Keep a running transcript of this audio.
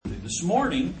This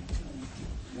morning,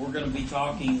 we're going to be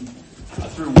talking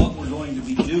through what we're going to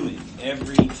be doing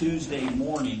every Tuesday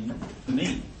morning to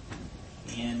meet.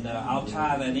 And I'll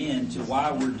tie that into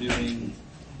why we're doing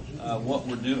what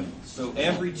we're doing. So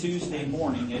every Tuesday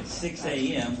morning at 6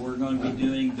 a.m., we're going to be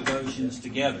doing devotions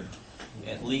together,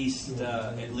 at least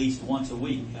once a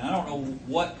week. Now, I don't know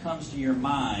what comes to your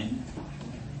mind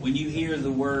when you hear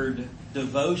the word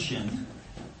devotion,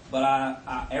 but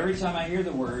I every time I hear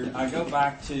the word, I go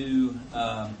back to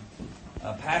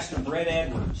Pastor Brett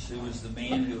Edwards, who was the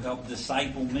man who helped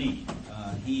disciple me.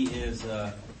 He is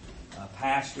a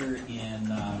pastor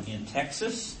in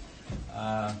Texas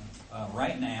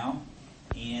right now,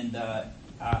 and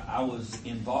I was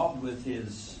involved with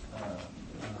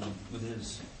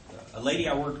a lady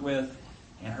I worked with,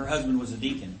 and her husband was a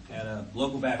deacon at a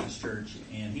local Baptist church,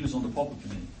 and he was on the pulpit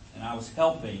committee, and I was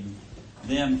helping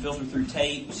them filter through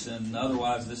tapes, and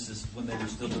otherwise this is when they were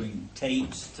still doing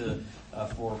tapes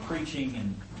for preaching.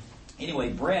 And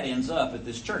anyway, Brett ends up at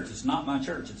this church. It's not my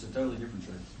church. It's a totally different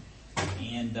church.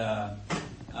 And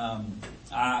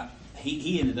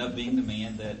he ended up being the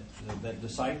man that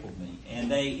discipled me.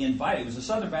 And they invited, it was a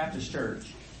Southern Baptist church,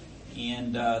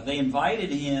 and they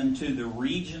invited him to the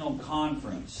regional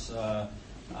conference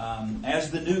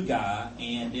as the new guy,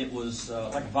 and it was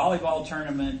like a volleyball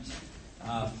tournament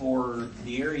for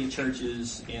the area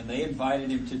churches, and they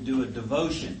invited him to do a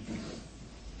devotion.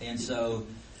 And so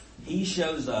he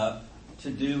shows up to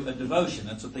do a devotion.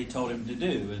 That's what they told him to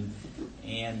do.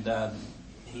 And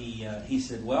he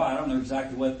said, well, I don't know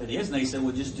exactly what that is. And they said,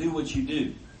 well, just do what you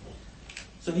do.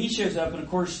 So he shows up, and of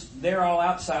course they're all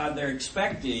outside. They're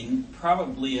expecting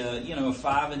probably a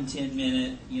 5 and 10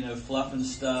 minute, fluffing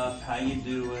stuff. How you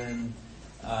doing?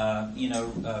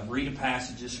 Read a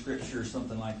passage of scripture or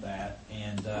something like that.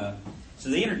 And so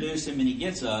they introduce him, and he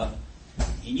gets up,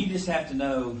 and you just have to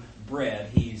know Brett.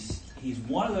 He's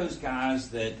one of those guys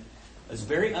that is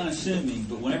very unassuming,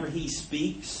 but whenever he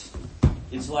speaks,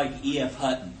 it's like E.F.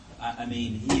 Hutton. I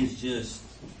mean, he is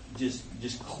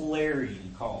just clarity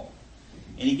and call.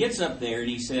 And he gets up there and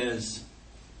he says,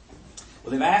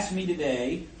 well, they've asked me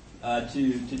today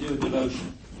to do a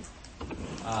devotion.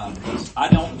 I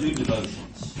don't do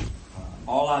devotions.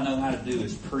 All I know how to do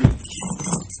is preach.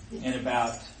 And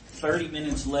about 30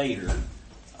 minutes later,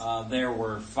 there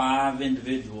were 5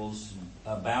 individuals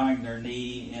bowing their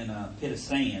knee in a pit of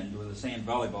sand with a sand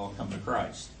volleyball coming to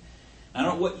Christ. I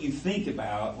don't know what you think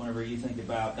about whenever you think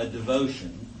about a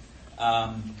devotion,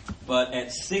 but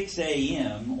at 6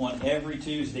 a.m. on every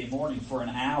Tuesday morning for an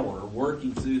hour,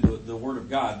 working through the Word of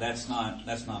God, that's not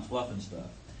fluffing stuff.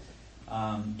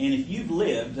 And if you've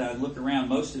lived, I look around,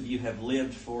 most of you have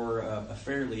lived for a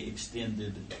fairly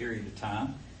extended period of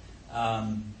time.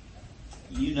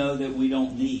 You know that we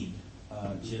don't need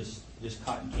just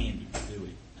cotton candy, do we?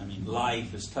 I mean,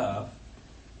 life is tough,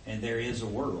 and there is a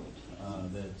world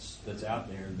that's out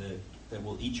there that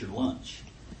will eat your lunch.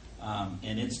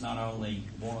 And it's not only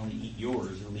won't only eat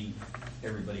yours, it'll eat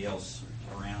everybody else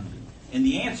around you. And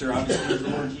the answer, obviously, is the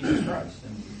Lord Jesus Christ.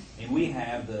 And we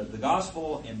have the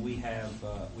gospel, and we have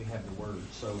the word.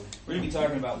 So we're going to be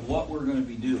talking about what we're going to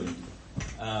be doing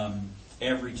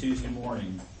every Tuesday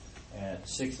morning at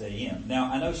 6 a.m.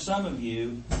 Now, I know some of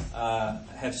you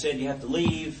have said you have to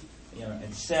leave,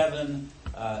 at 7.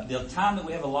 The time that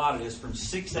we have allotted is from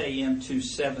 6 a.m. to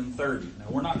 7:30. Now,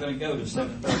 we're not going to go to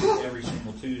 7:30 every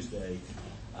single Tuesday.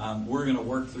 We're going to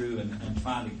work through and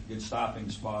find a good stopping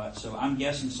spot. So I'm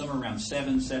guessing somewhere around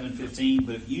 7:15.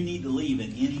 But if you need to leave at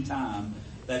any time,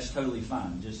 that's totally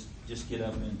fine. Just get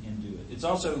up and do it. It's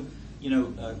also,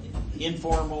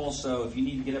 informal. So if you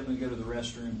need to get up and go to the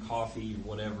restroom, coffee, or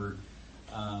whatever,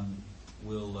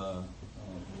 we'll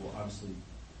obviously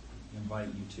invite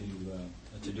you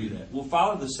to do that. We'll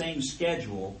follow the same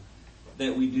schedule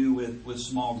that we do with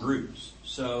small groups.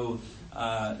 So,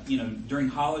 during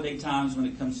holiday times, when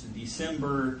it comes to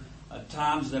December,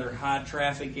 times that are high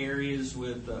traffic areas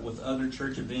with other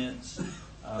church events,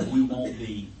 we won't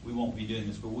be doing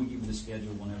this, but we'll give you the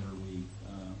schedule whenever we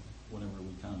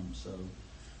come. So,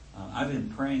 I've been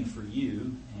praying for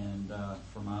you and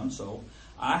for my own soul.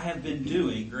 I have been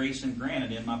doing Grace and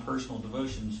Granite in my personal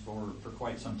devotions for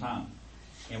quite some time.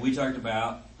 And we talked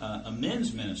about a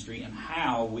men's ministry and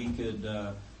how we could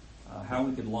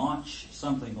launch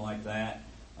something like that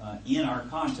in our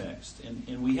context.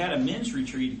 And we had a men's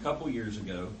retreat a couple years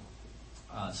ago,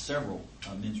 several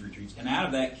men's retreats, and out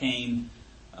of that came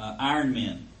Iron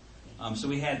Men. So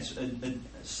we had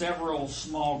several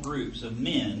small groups of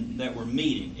men that were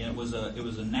meeting, and it was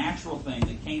a natural thing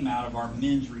that came out of our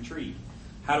men's retreat.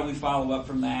 How do we follow up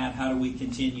from that? How do we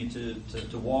continue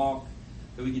to walk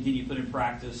Could we continue to put in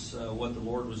practice what the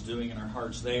Lord was doing in our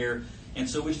hearts there? And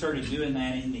so we started doing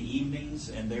that in the evenings,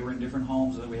 and they were in different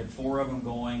homes. We had 4 of them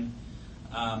going.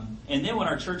 And then when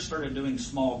our church started doing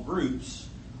small groups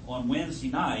on Wednesday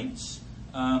nights,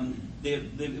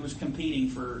 it was competing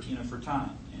for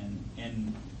time,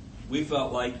 and we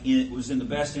felt like it was in the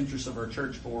best interest of our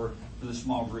church for the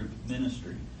small group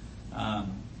ministry.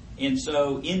 And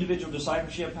so individual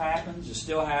discipleship happens. It's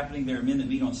still happening. There are men that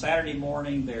meet on Saturday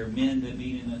morning. There are men that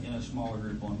meet in a smaller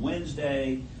group on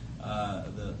Wednesday.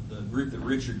 The group that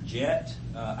Richard Jett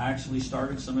actually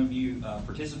started. Some of you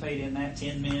participate in that.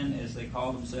 10 men, as they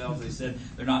call themselves. They said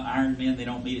they're not Iron Men. They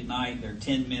don't meet at night. They're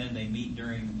 10 men, and they meet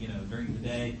during the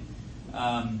day.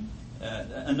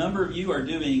 A number of you are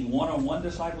doing one-on-one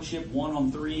discipleship,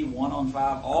 1-on-3,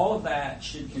 1-on-5. All of that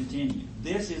should continue.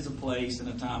 This is a place and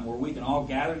a time where we can all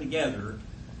gather together,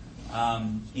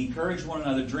 encourage one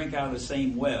another, drink out of the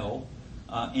same well,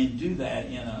 and do that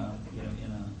in a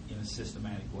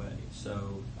systematic way.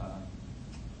 So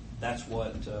that's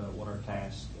what our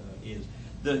task is.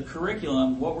 The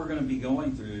curriculum, what we're going to be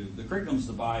going through, the curriculum is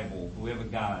the Bible. We have a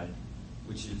guide,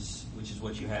 which is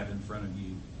what you have in front of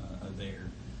you there.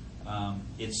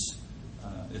 It's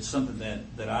something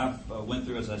that I've went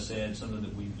through, as I said, something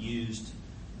that we've used,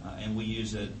 and we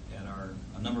use it at a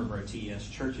number of our TS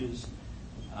churches,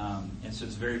 and so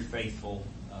it's very faithful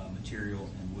material,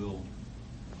 and we'll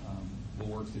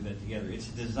work through that together. It's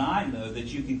designed, though, that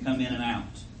you can come in and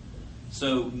out.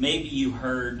 So maybe you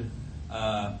heard,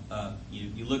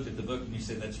 you looked at the book and you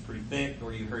said that's pretty thick,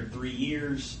 or you heard 3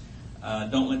 years.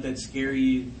 Don't let that scare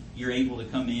you. You're able to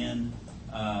come in,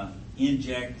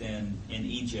 inject and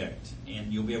eject,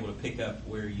 and you'll be able to pick up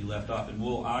where you left off. And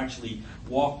I'll actually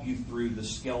walk you through the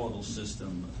skeletal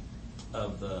system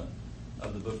of the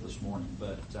book this morning.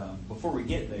 But before we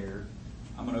get there,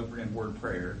 I'm going to open in a word of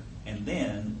prayer, and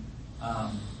then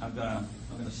I'm going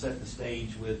to set the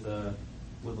stage with a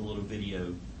little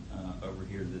video over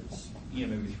here that's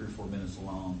maybe 3 or 4 minutes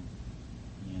long,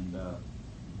 and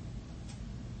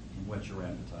whet your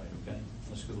appetite. Okay,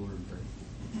 let's go to the Lord in prayer.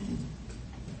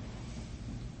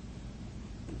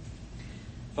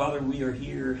 Father, we are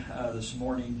here this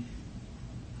morning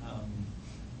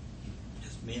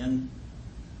as men.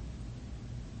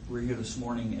 We're here this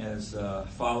morning as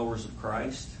followers of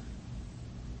Christ.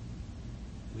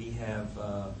 We've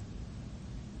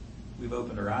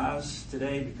opened our eyes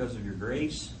today because of your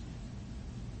grace.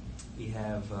 We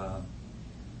have a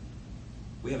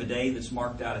day that's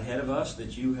marked out ahead of us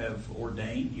that you have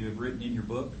ordained, you have written in your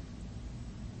book.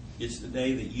 It's the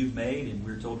day that you've made, and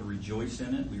we're told to rejoice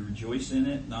in it. We rejoice in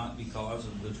it not because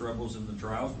of the troubles and the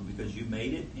trials, but because you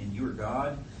made it, and you are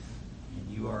God, and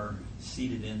you are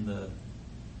seated in the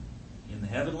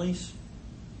heavenlies,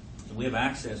 and we have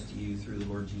access to you through the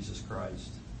Lord Jesus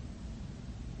Christ.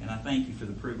 And I thank you for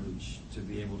the privilege to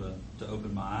be able to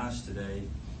open my eyes today,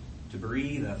 to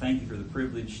breathe. I thank you for the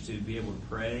privilege to be able to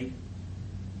pray,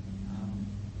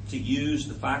 to use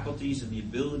the faculties and the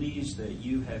abilities that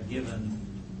you have given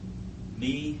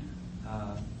me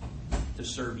to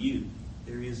serve you.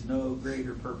 There is no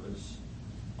greater purpose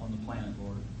on the planet,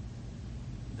 Lord,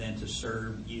 than to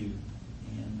serve you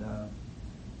and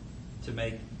to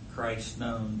make Christ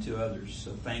known to others.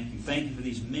 So thank you. Thank you for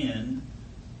these men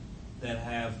that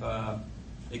have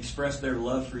expressed their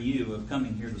love for you of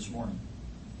coming here this morning.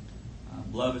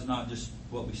 Love is not just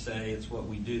what we say, it's what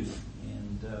we do.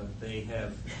 And they've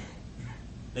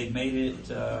made it,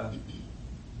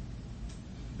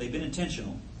 they've been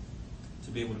intentional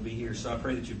to be able to be here. So I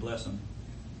pray that you bless them.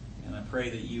 And I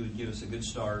pray that you would give us a good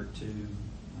start to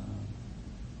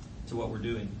what we're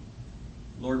doing.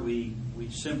 Lord, we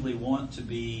simply want to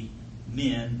be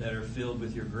men that are filled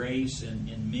with your grace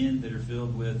and men that are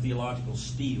filled with theological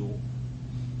steel,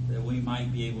 that we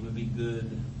might be able to be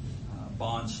good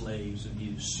bond slaves of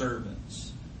you,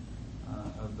 servants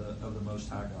of the Most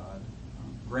High God.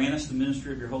 Grant us the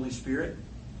ministry of your Holy Spirit.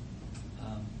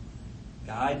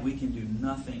 God, we can do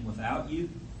nothing without you.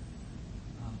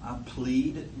 I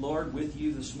plead, Lord, with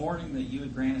you this morning that you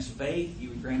would grant us faith, you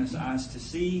would grant us eyes to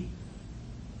see,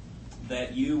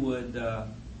 that you would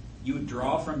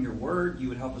draw from your word, you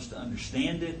would help us to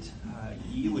understand it,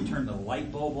 you would turn the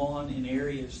light bulb on in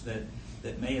areas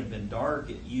that may have been dark,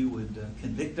 you would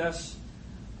convict us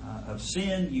of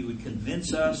sin, you would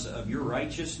convince us of your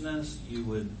righteousness, you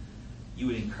would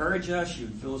encourage us, you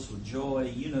would fill us with joy.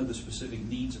 You know the specific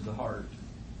needs of the heart,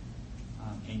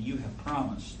 and you have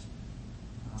promised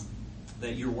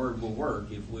that your word will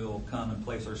work if we'll come and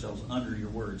place ourselves under your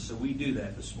word. So we do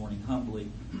that this morning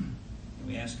humbly, and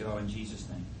we ask it all in Jesus'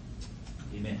 name.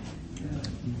 Amen.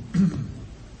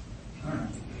 All right.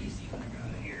 Easy when I got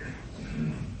it here.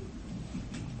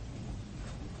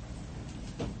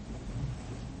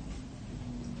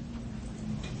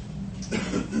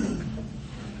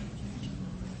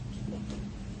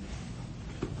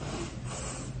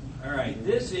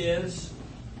 This is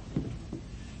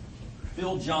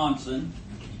Phil Johnson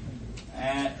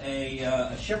at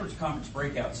a Shepherd's Conference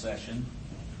breakout session.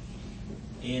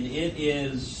 And it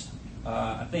is,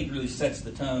 I think, really sets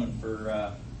the tone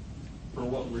for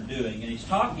what we're doing. And he's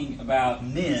talking about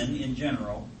men in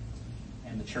general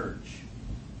and the church.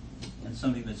 And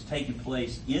something that's taken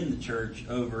place in the church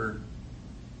over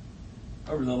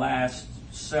the last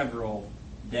several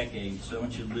decades. So I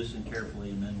want you to listen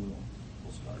carefully, and then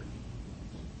we'll start.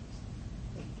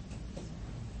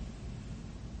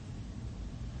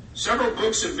 Several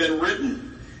books have been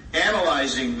written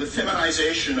analyzing the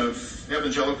feminization of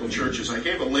evangelical churches. I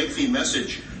gave a lengthy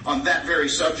message on that very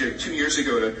subject 2 years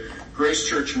ago to Grace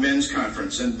Church Men's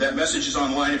Conference, and that message is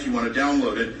online if you want to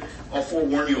download it. I'll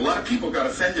forewarn you, a lot of people got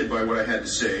offended by what I had to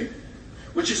say,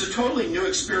 which is a totally new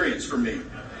experience for me.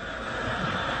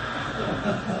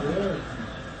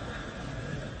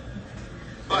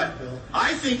 But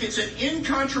I think it's an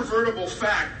incontrovertible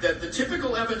fact that the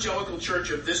typical evangelical church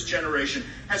of this generation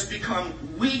has become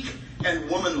weak and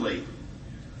womanly.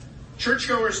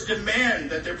 Churchgoers demand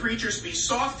that their preachers be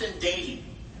soft and dainty,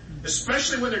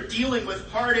 especially when they're dealing with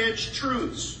hard-edged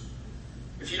truths.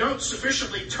 If you don't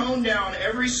sufficiently tone down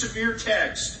every severe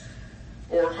text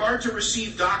or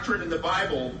hard-to-receive doctrine in the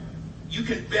Bible, you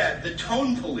can bet the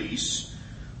tone police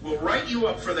will write you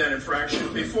up for that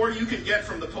infraction before you can get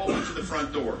from the pulpit to the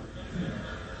front door.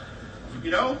 You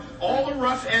know, all the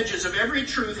rough edges of every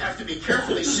truth have to be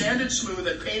carefully sanded smooth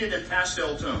and painted in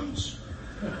pastel tones.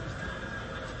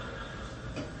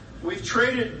 We've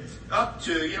traded up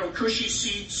to, cushy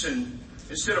seats and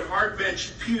instead of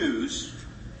hard-benched pews,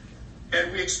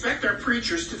 and we expect our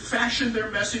preachers to fashion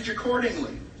their message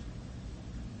accordingly.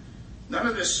 None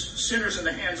of this sinners in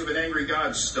the hands of an angry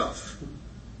God stuff.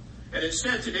 And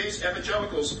instead, today's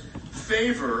evangelicals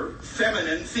favor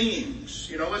feminine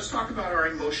themes. Let's talk about our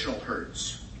emotional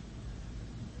hurts,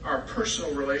 our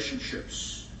personal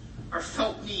relationships, our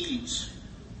felt needs.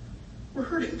 We're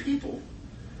hurting people.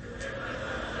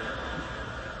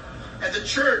 And the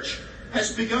church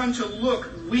has begun to look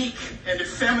weak and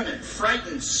effeminate,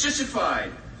 frightened,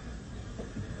 sissified,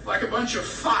 like a bunch of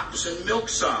fops and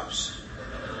milksops.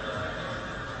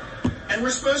 And we're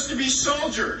supposed to be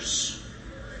soldiers.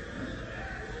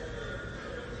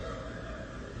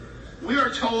 We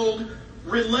are told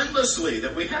relentlessly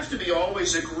that we have to be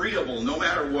always agreeable no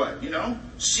matter what,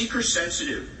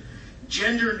 seeker-sensitive,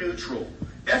 gender-neutral,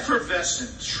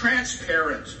 effervescent,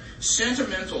 transparent,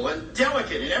 sentimental, and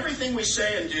delicate in everything we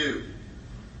say and do.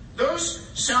 Those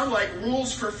sound like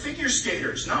rules for figure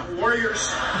skaters, not warriors.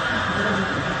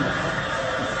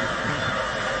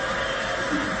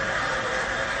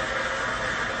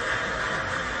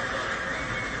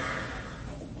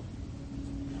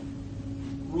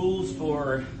 Rules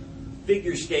for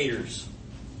figure skaters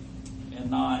and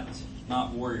not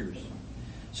warriors.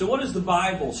 So what does the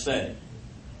Bible say?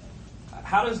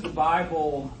 How does the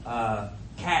Bible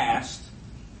cast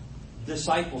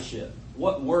discipleship?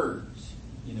 What words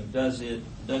does it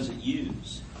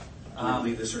use? Do we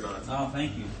believe this or not? Oh,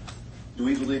 thank you. Do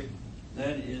we believe?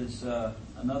 That is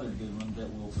another good one that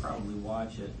we'll probably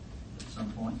watch at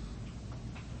some point.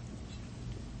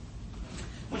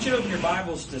 I want you to open your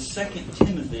Bibles to 2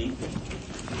 Timothy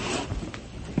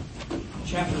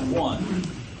chapter 1.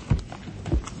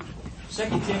 2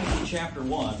 Timothy chapter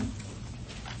 1.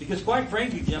 Because quite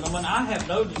frankly, gentlemen, I have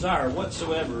no desire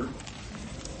whatsoever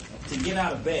to get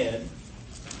out of bed.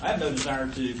 I have no desire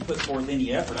to put forth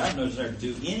any effort. I have no desire to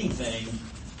do anything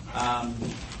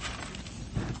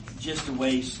just to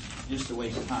waste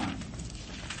time.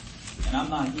 And I'm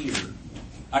not here.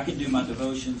 I can do my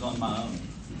devotions on my own.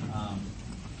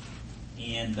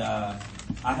 And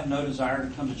I have no desire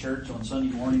to come to church on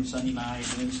Sunday morning, Sunday night,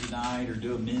 Wednesday night, or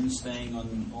do a men's thing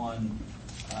on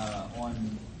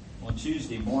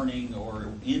Tuesday morning,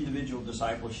 or individual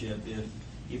discipleship.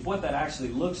 If what that actually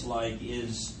looks like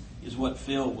is what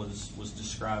Phil was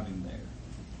describing there.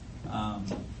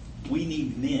 We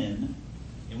need men,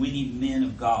 and we need men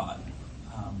of God.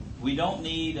 We don't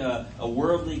need a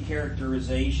worldly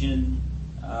characterization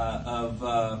of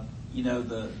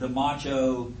the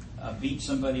macho. Beat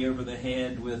somebody over the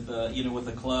head with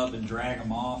a club and drag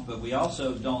them off, but we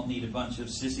also don't need a bunch of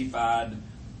sissified,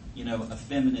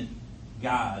 effeminate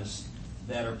guys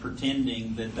that are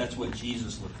pretending that that's what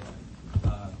Jesus looked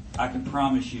like. I can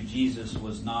promise you, Jesus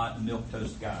was not a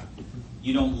milquetoast guy.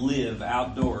 You don't live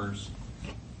outdoors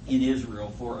in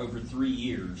Israel for over 3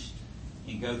 years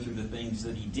and go through the things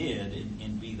that he did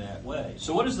and be that way.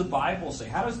 So, what does the Bible say?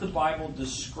 How does the Bible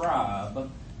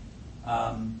describe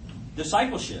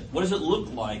discipleship? What does it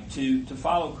look like to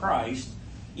follow Christ?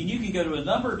 And you can go to a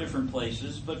number of different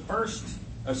places, but first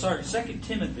 2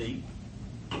 Timothy,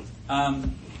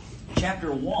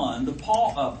 chapter 1,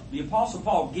 the Apostle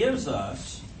Paul gives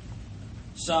us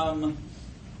some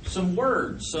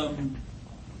words,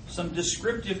 some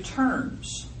descriptive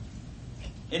terms.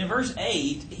 And in verse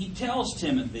 8, he tells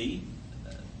Timothy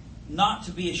not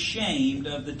to be ashamed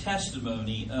of the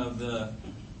testimony of the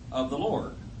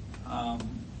Lord.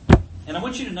 And I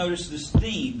want you to notice this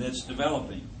theme that's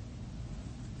developing.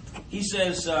 He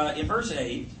says in verse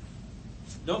 8,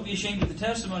 "Don't be ashamed of the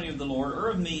testimony of the Lord or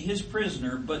of me, his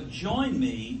prisoner, but join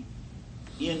me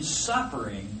in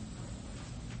suffering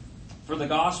for the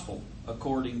gospel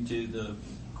according to the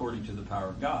power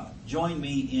of God." Join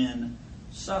me in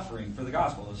suffering for the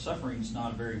gospel. Suffering is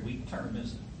not a very weak term,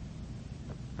 is it?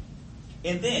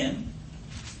 And then,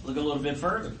 look a little bit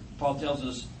further. Paul tells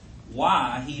us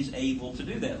why he's able to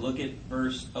do that. Look at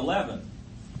verse 11.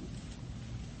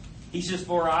 He says,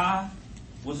 "For I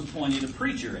was appointed a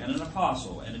preacher and an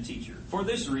apostle and a teacher. For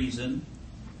this reason,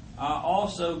 I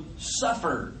also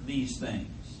suffer these things.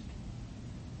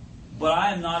 But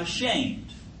I am not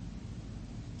ashamed."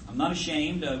 I'm not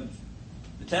ashamed of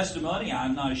the testimony.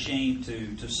 I'm not ashamed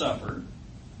to suffer.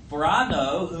 "For I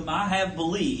know whom I have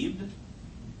believed,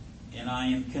 and I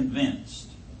am convinced."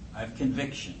 I have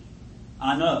conviction.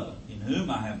 I know in whom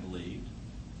I have believed,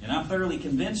 and I'm thoroughly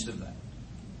convinced of that.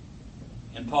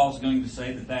 And Paul's going to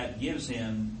say that gives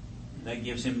him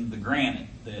the granite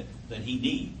that he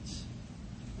needs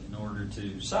in order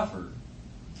to suffer.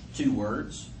 2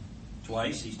 words.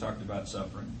 Twice he's talked about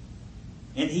suffering.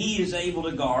 And he is able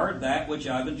to guard that which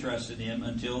I've entrusted him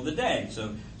until the day.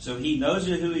 So he knows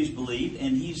who he's believed,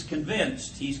 and he's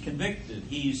convinced, he's convicted,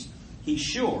 he's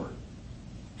sure.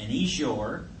 And he's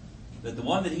sure that the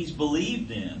one that he's believed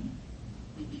in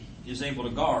is able to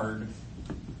guard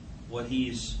what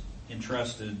he's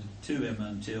entrusted to him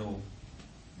until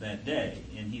that day.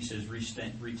 And he says,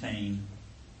 retain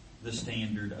the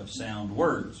standard of sound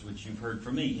words, which you've heard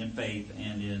from me in faith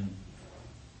and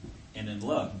in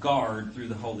love. Guard through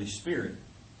the Holy Spirit,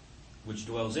 which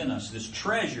dwells in us. This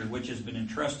treasure which has been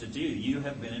entrusted to you. You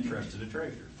have been entrusted a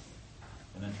treasure.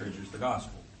 And that treasure is the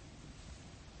gospel.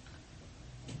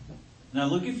 Now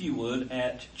look, if you would,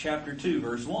 at chapter 2,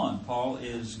 verse 1. Paul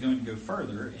is going to go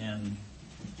further and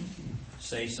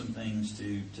say some things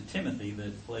to Timothy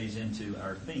that plays into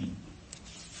our theme.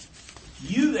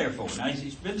 "You therefore," now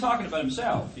he's been talking about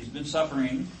himself. He's been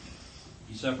suffering.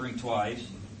 He's suffering twice.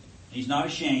 He's not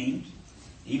ashamed,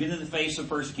 even in the face of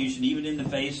persecution, even in the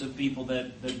face of people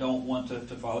that don't want to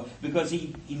follow, because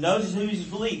he knows who he's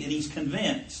believed, and he's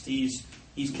convinced. He's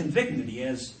convicted. He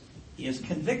has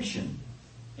conviction.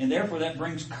 And therefore that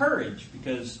brings courage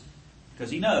because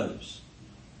he knows.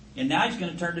 And now he's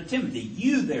going to turn to Timothy.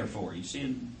 "You therefore," you see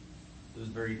in those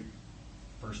very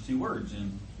first 2 words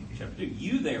in chapter 2.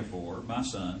 "You therefore, my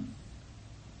son,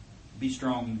 be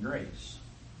strong in grace."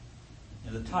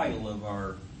 And the title of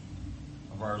our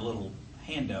little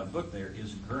handout book there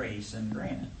is Grace and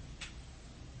Granite.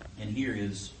 And here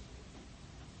is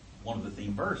one of the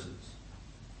theme verses.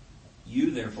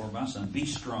 "You therefore, my son, be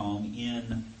strong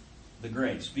in the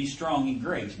grace." Be strong in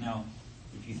grace. Now,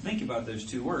 if you think about those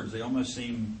 2 words, they almost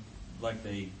seem like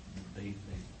they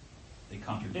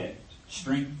contradict.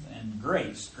 Strength and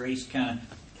grace. Grace kind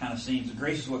of seems,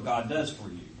 grace is what God does for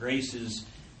you. Grace is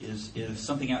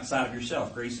something outside of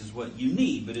yourself. Grace is what you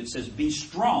need. But it says be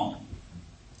strong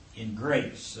in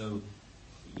grace. So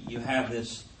you have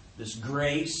this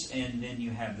grace, and then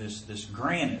you have this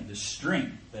granite, this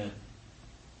strength that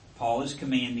Paul is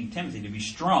commanding Timothy to be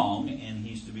strong, and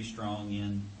he's to be strong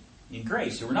in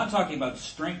grace. So we're not talking about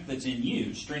strength that's in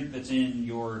you, strength that's in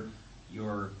your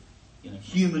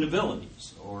human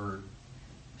abilities, or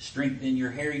strength in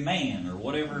your hairy man, or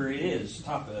whatever it is,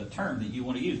 type of term that you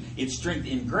want to use. It's strength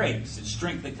in grace. It's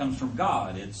strength that comes from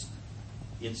God. It's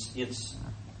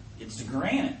the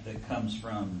granite that comes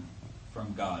from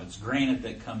God. It's granite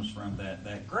that comes from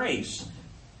that grace.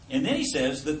 And then he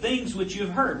says, "the things which you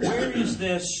have heard." Where is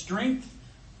this strength?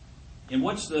 And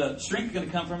what's the strength going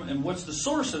to come from? And what's the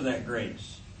source of that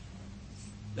grace?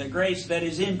 That grace that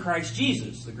is in Christ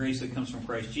Jesus. The grace that comes from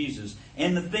Christ Jesus.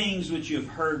 "And the things which you have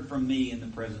heard from me in the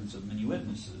presence of many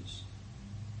witnesses."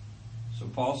 So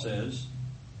Paul says,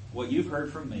 what you've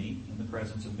heard from me in the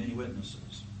presence of many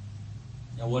witnesses.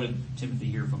 Now what did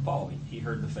Timothy hear from Paul? He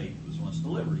heard the faith that was once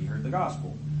delivered. He heard the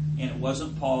gospel. And it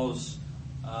wasn't Paul's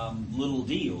little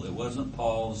deal. It wasn't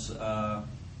Paul's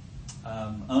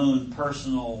own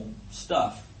personal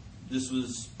stuff. This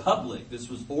was public. This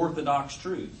was orthodox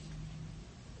truth.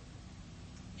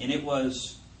 And it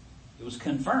was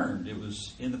confirmed. It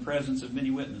was in the presence of many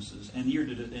witnesses. And you're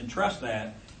to entrust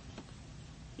that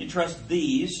entrust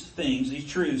these things, these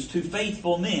truths, to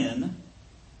faithful men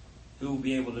who will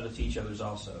be able to teach others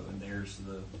also. And there's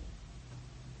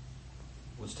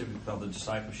what's typically called the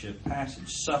discipleship passage.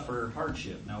 Suffer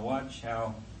hardship. Now watch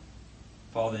how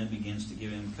Paul then begins to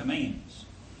give him commands.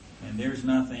 And there's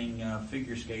nothing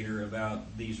figure skater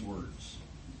about these words.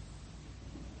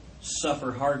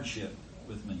 Suffer hardship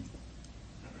with me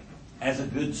as a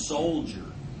good soldier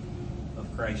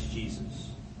of Christ Jesus.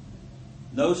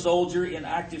 No soldier in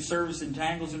active service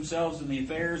entangles himself in the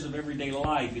affairs of everyday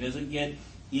life. He doesn't get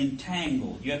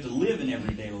entangled. You have to live in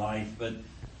everyday life, but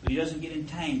he doesn't get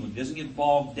entangled. He doesn't get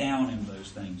bogged down in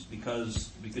those things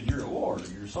because you're a warrior,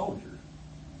 you're a soldier.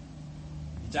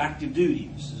 It's active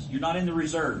duty. You're not in the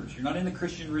reserves. You're not in the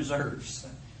Christian reserves.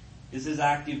 This is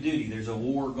active duty. There's a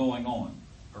war going on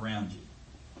around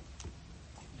you.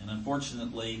 And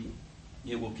unfortunately,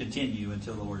 it will continue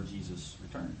until the Lord Jesus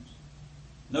returns.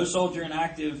 No soldier in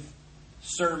active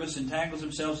service entangles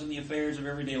himself in the affairs of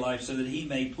everyday life so that he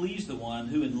may please the one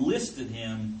who enlisted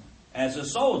him as a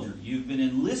soldier. You've been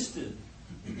enlisted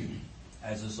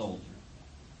as a soldier.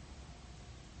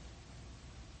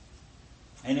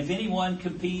 And if anyone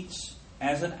competes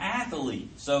as an athlete.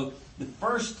 So the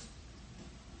first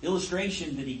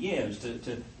illustration that he gives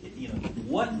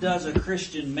what does a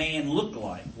Christian man look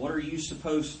like? What are you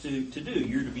supposed to do?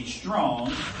 You're to be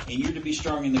strong, and you're to be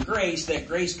strong in the grace. That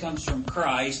grace comes from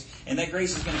Christ, and that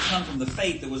grace is going to come from the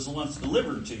faith that was once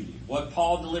delivered to you. What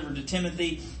Paul delivered to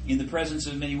Timothy in the presence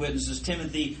of many witnesses,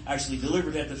 Timothy actually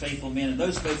delivered it to faithful men, and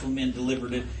those faithful men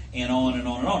delivered it, and on and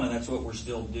on and on. And that's what we're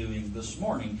still doing this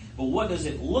morning. But what does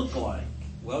it look like?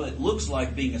 Well, it looks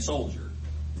like being a soldier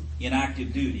in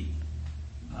active duty.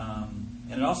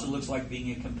 And it also looks like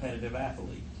being a competitive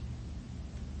athlete.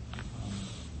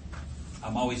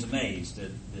 I'm always amazed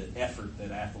at the effort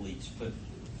that athletes put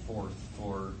forth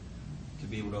to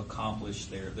be able to accomplish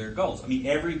their goals. I mean,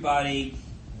 everybody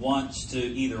wants to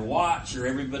either watch or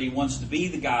everybody wants to be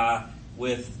the guy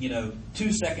with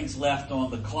 2 seconds left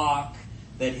on the clock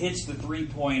that hits the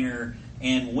three-pointer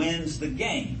and wins the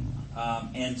game.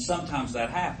 And sometimes that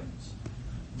happens.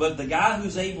 But the guy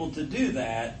who's able to do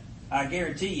that, I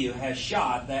guarantee you, has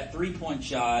shot that three-point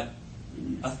shot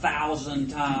 1,000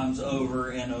 times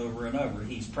over and over and over.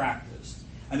 He's practiced.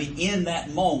 I mean, in that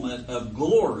moment of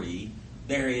glory,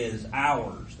 there is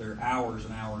hours. There are hours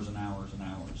and hours and hours and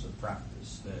hours of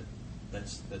practice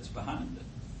that's behind it.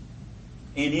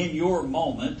 And in your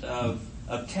moment of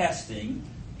testing,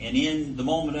 and in the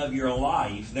moment of your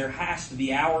life, there has to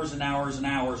be hours and hours and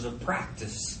hours of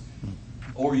practice,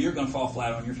 or you're going to fall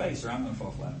flat on your face, or I'm going to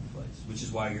fall flat on your face, which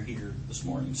is why you're here this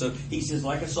morning. So he says,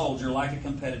 like a soldier, like a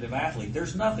competitive athlete.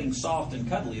 There's nothing soft and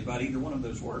cuddly about either one of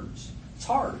those words. It's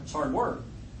hard. It's hard work.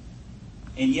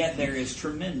 And yet there is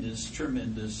tremendous,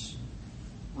 tremendous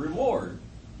reward.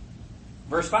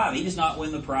 Verse 5, he does not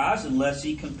win the prize unless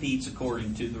he competes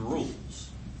according to the rules.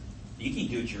 You can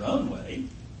do it your own way.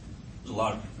 There's a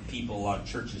lot of people, a lot of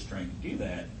churches trying to do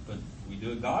that, but we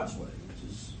do it God's way,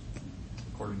 which is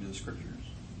according to the Scriptures.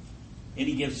 And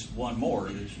he gives one more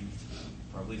that you're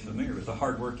probably familiar with, a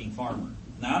hardworking farmer.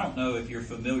 Now, I don't know if you're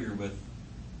familiar with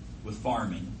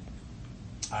farming.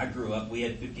 I grew up, we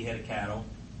had 50 head of cattle,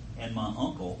 and my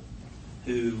uncle,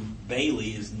 who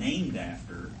Bailey is named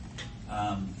after,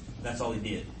 that's all he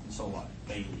did his whole life,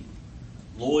 Bailey.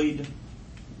 Lloyd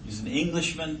is an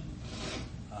Englishman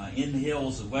in the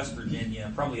hills of West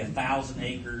Virginia, probably 1,000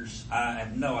 acres. I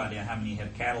have no idea how many head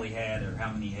of cattle he had or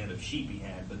how many head of sheep he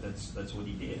had, but that's what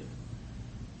he did.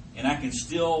 And I can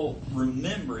still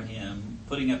remember him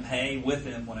putting up hay with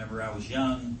him whenever I was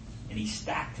young, and he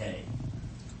stacked hay.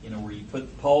 Where you put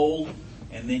the pole,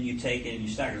 and then you take it and you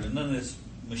stack it. There's none of this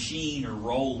machine or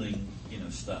rolling,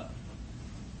 stuff.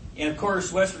 And of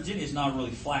course, West Virginia is not a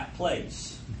really flat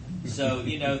place. So,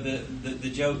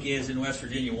 the joke is in West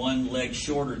Virginia, one leg's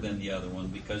shorter than the other one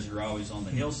because you're always on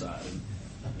the hillside.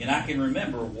 And I can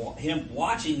remember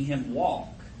watching him walk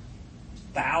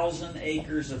 1,000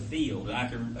 acres of field. And I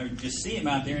can just see him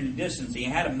out there in the distance. He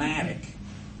had a mattock.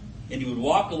 And he would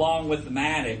walk along with the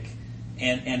mattock,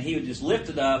 and he would just lift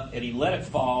it up, and he'd let it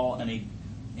fall, and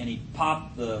he'd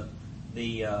pop the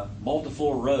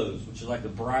multiflora rose, which is like the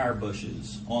briar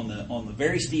bushes on the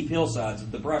very steep hillsides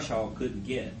that the brush hog couldn't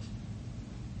get.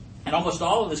 And almost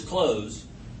all of his clothes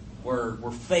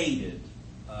were faded.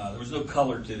 There was no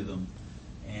color to them,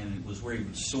 and it was where he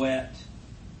would sweat.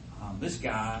 This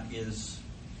guy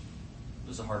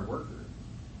was a hard worker.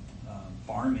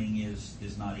 Farming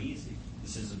is not easy.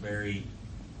 This is a very,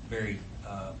 very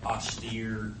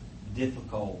austere,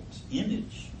 difficult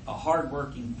image. A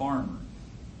hardworking farmer.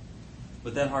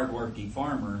 But that hardworking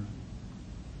farmer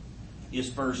is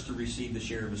first to receive the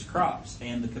share of his crops,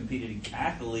 and the competing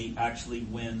athlete actually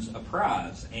wins a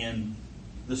prize, and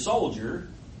the soldier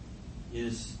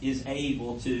is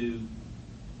able to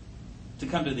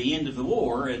come to the end of the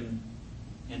war and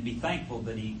be thankful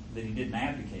that he didn't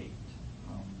abdicate,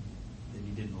 that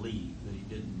he didn't leave, that he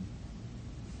didn't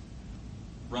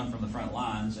run from the front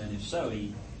lines, and if so,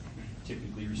 he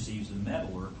typically receives a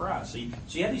medal or a prize. So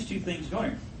you have these two things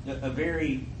going here. A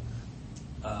very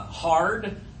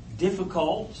hard,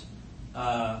 difficult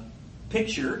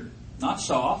picture, not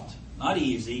soft, not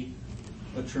easy,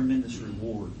 but tremendous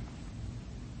reward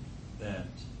that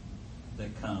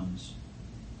comes.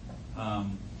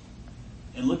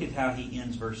 And look at how he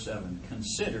ends verse 7.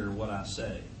 Consider what I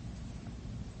say,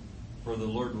 for the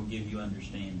Lord will give you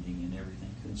understanding in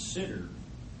everything. Consider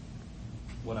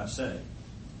what I say,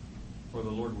 for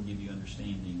the Lord will give you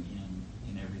understanding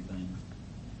in everything.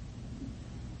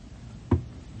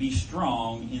 Be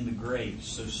strong in the grace.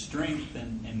 So strength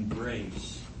and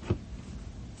grace.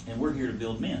 And we're here to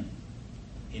build men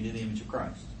into the image of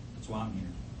Christ. That's why I'm here.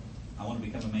 I want to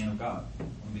become a man of God. I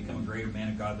want to become a greater man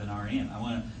of God than I already am. I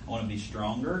want to be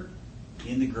stronger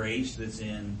in the grace that's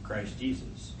in Christ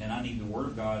Jesus. And I need the Word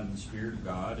of God and the Spirit of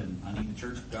God, and I need the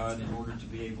Church of God in order to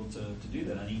be able to do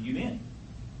that. I need you men.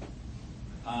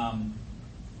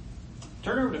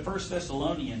 Turn over to 1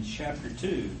 Thessalonians chapter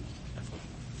 2.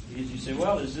 Because you say,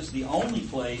 well, is this the only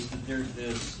place that there's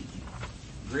this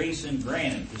grace and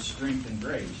granite, this strength and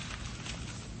grace?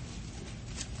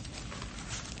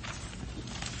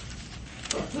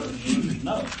 The answer is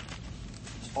no.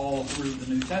 It's all through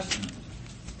the New Testament.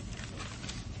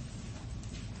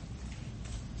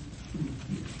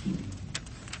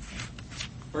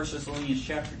 First Thessalonians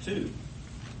chapter 2.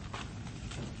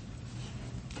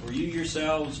 For you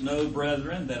yourselves know,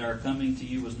 brethren, that our coming to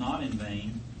you was not in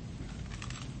vain.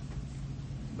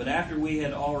 But after we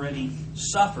had already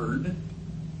suffered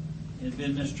and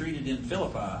been mistreated in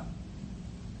Philippi,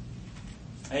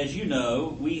 as you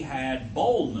know, we had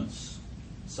boldness,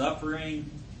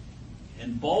 suffering,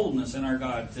 and boldness in our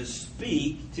God to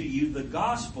speak to you the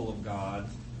gospel of God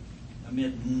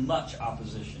amid much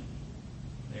opposition.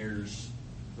 There's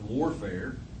the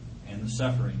warfare and the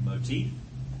suffering motif.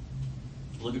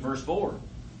 Look at verse 4.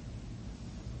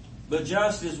 But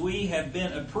just as we have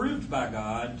been approved by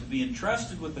God to be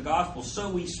entrusted with the gospel, so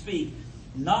we speak,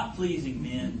 not pleasing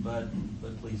men, but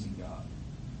pleasing God.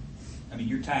 I mean,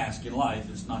 your task in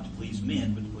life is not to please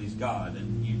men, but to please God.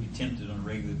 And you'd be tempted on a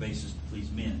regular basis to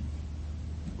please men.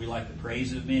 We like the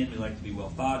praise of men. We like to be well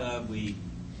thought of. We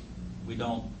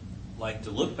don't like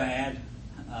to look bad.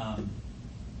 And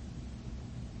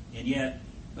yet,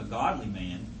 a godly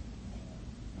man,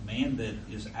 a man that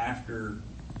is after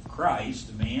Christ,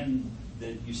 a man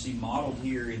that you see modeled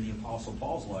here in the Apostle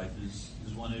Paul's life,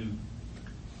 is one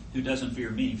who doesn't fear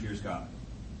men, he fears God.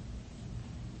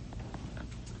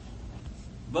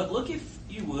 But look, if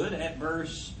you would, at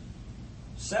verse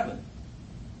 7.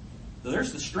 So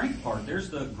there's the strength part, there's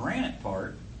the granite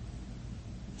part,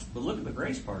 but look at the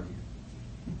grace part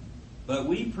here. But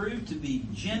we prove to be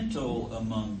gentle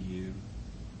among you,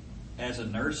 as a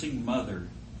nursing mother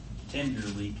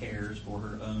tenderly cares for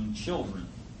her own children.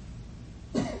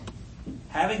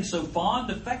 Having so fond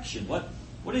affection. What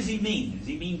does he mean? Does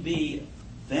he mean be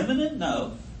feminine?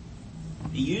 No.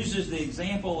 He uses the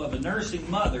example of a nursing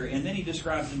mother, and then he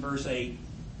describes in verse 8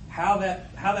 how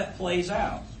that plays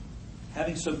out.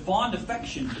 Having so fond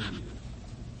affection for you,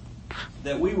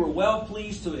 that we were well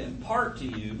pleased to impart to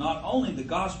you not only the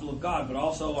gospel of God, but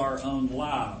also our own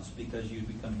lives, because you've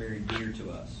become very dear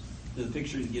to us. The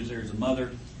picture he gives there is a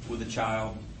mother with a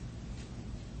child.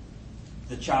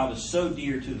 The child is so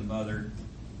dear to the mother,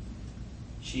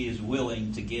 she is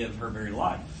willing to give her very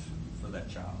life for that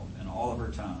child and all of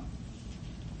her time.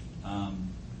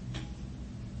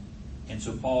 And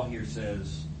so Paul here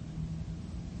says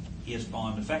he has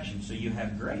fond affection. So you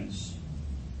have grace.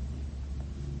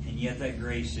 And yet that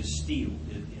grace is steeled.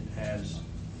 It has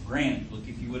granite. Look,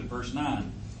 if you would, at verse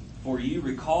 9. For you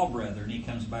recall, brethren, he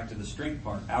comes back to the strength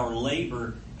part, our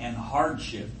labor and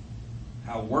hardship,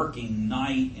 our working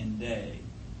night and day.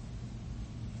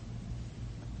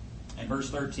 And verse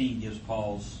 13 gives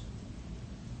Paul's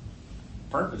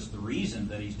purpose, the reason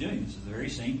that he's doing this is the very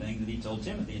same thing that he told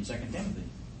Timothy in 2 Timothy.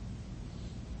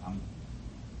 I'm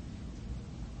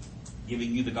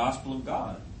giving you the gospel of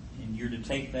God, and you're to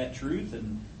take that truth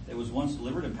and that was once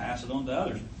delivered and pass it on to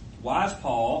others. Why is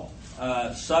Paul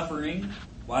suffering?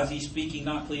 Why is he speaking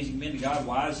not pleasing men to God?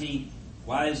 Why is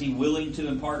he willing to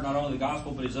impart not only the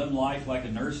gospel but his own life like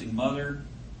a nursing mother?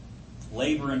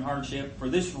 Labor and hardship. For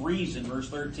this reason, verse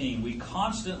 13, we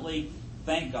constantly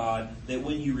thank God that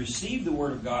when you received the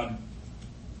word of God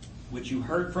which you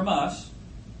heard from us,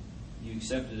 you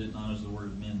accepted it not as the word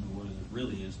of men, but what it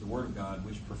really is, the Word of God,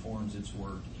 which performs its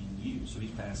work in you. So he's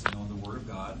passing on the Word of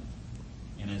God,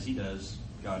 and as he does,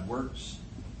 God works,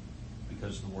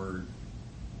 because the Word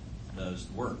does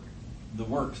the work. The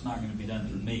work's not going to be done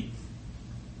through me.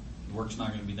 The work's not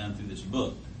going to be done through this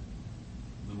book.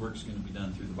 The work's going to be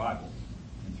done through the Bible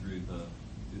and through the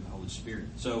Holy Spirit.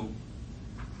 So,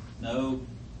 no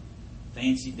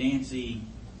fancy-dancy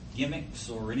gimmicks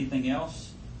or anything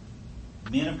else.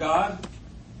 Men of God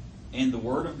and the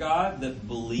Word of God that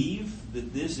believe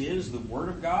that this is the Word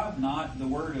of God, not the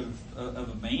word of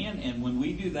a man. And when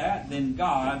we do that, then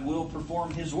God will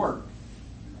perform His work.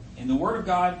 And the Word of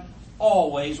God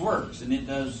always works, and it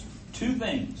does two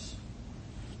things.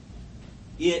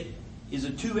 It is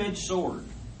a two-edged sword,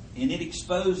 and it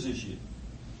exposes you.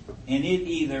 And it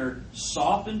either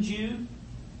softens you,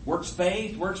 works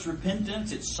faith, works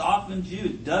repentance, it softens you,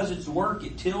 it does its work,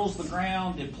 it tills the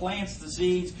ground, it plants the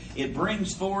seeds, it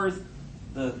brings forth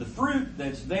the fruit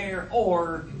that's there,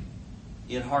 or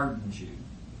it hardens you.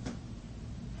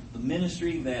 The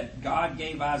ministry that God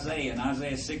gave Isaiah in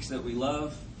Isaiah 6 that we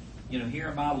love, here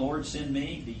am I, Lord, send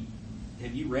me.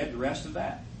 Have you read the rest of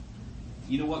that?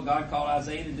 You know what God called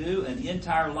Isaiah to do? An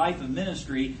entire life of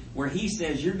ministry where He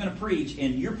says you're going to preach,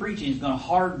 and your preaching is going to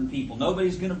harden people.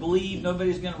 Nobody's going to believe.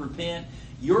 Nobody's going to repent.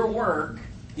 Your work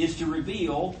is to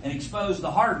reveal and expose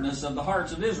the hardness of the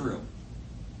hearts of Israel.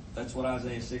 That's what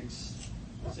Isaiah 6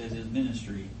 says His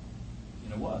ministry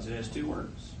was. It has two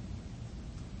words.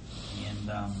 And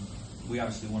we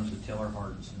obviously wanted to tell our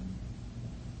hearts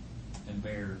and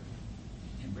bear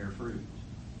fruit.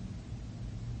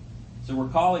 So we're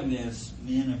calling this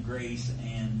Men of Grace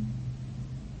and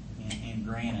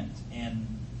Granite. And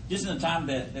just in the time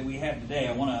that we have today,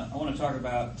 I want to talk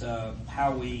about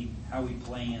how we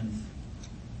plan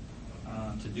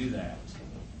to do that,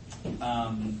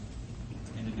 and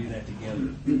to do that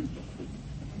together.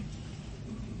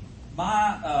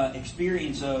 My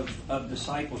experience of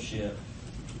discipleship,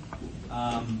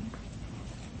 I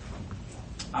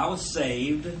was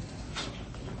saved,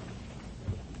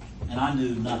 and I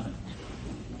knew nothing.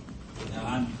 Now,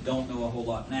 I don't know a whole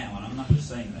lot now, and I'm not just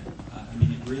saying that. I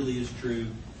mean, it really is true.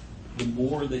 The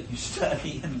more that you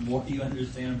study and the more you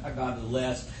understand about God, the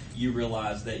less you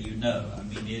realize that you know. I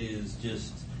mean, it's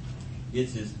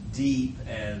as deep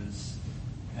as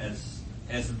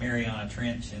the Mariana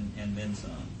Trench and then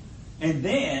some. And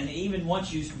then, even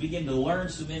once you begin to learn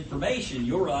some information,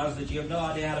 you'll realize that you have no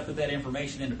idea how to put that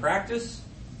information into practice.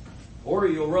 Or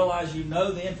you'll realize you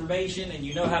know the information and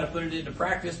you know how to put it into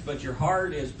practice, but your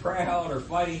heart is proud or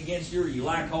fighting against you, or you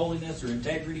lack holiness or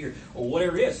integrity or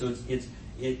whatever it is. So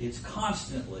it's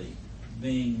constantly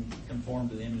being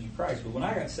conformed to the image of Christ. But when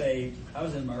I got saved, I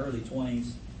was in my early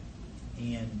 20s,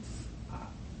 and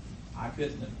I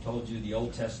couldn't have told you the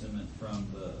Old Testament from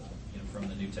the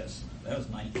New Testament. That was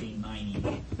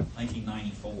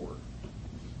 1994,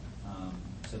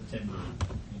 September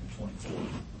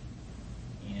 24th.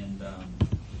 And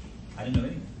I didn't know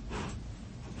anything.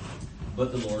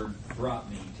 But the Lord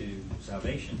brought me to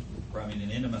salvation, brought me to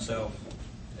an end of myself.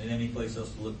 I didn't have any place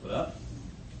else to look but up.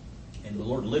 And the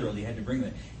Lord literally had to bring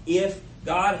that. If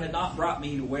God had not brought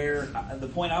me to the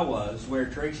point I was, where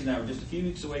Tracy and I were just a few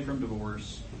weeks away from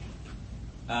divorce,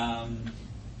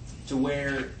 to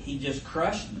where He just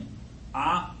crushed me,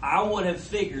 I would have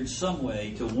figured some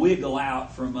way to wiggle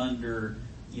out from under,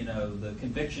 the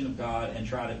conviction of God and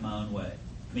tried it my own way.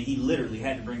 I mean, He literally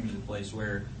had to bring me to the place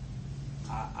where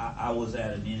I was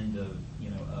at an end of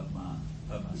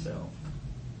myself.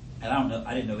 And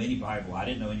I didn't know any Bible. I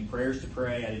didn't know any prayers to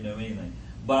pray. I didn't know anything.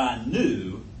 But I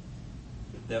knew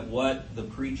that what the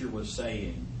preacher was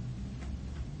saying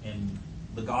and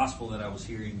the gospel that I was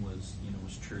hearing was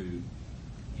true.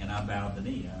 And I bowed the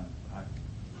knee.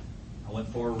 I went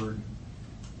forward,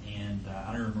 and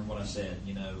I don't remember what I said.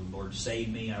 Lord, save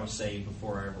me. I was saved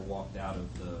before I ever walked out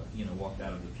of the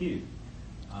pew,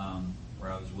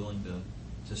 where I was willing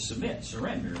to submit,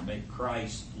 surrender, make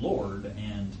Christ Lord,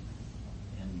 and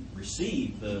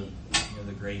receive the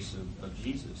grace of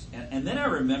Jesus. And then I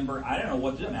remember, I don't know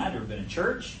what to do. I'd never been in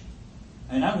church,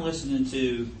 and I'm listening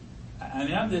to.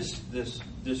 I'm this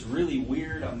really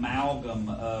weird amalgam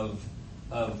of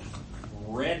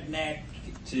redneck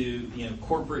to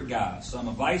corporate guys. So I'm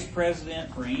a vice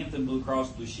president for Anthem Blue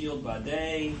Cross Blue Shield by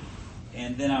day,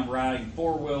 and then I'm riding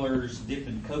four-wheelers,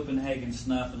 dipping Copenhagen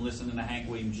snuff, and listening to Hank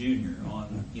Williams Jr.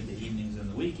 on the evenings and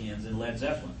the weekends, and Led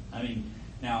Zeppelin. I mean,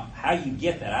 now how you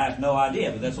get that, I have no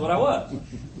idea, but that's what I was.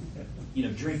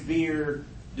 Drink beer,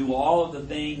 do all of the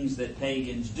things that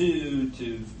pagans do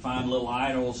to find little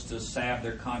idols to salve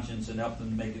their conscience and help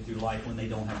them make it through life when they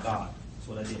don't have God. That's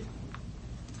what I did.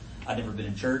 I'd never been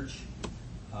in church.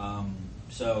 One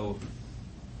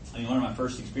of my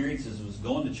first experiences was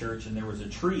going to church, and there was a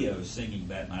trio singing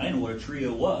that night. I didn't know what a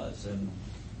trio was. And,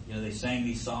 they sang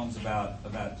these songs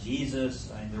about Jesus.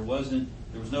 There was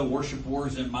no worship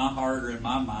wars in my heart or in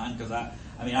my mind, because I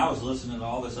was listening to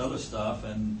all this other stuff,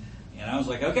 and I was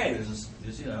like, okay,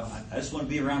 I just want to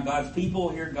be around God's people,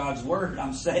 hear God's word.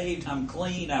 I'm saved, I'm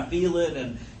clean, I feel it,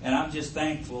 and I'm just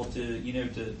thankful to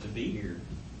be here.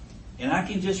 And I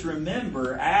can just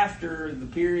remember after the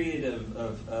period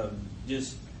of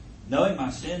just knowing my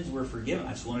sins were forgiven,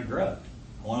 I just want to grow.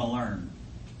 I want to learn.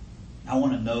 I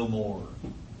want to know more.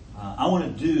 I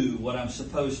want to do what I'm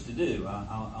supposed to do.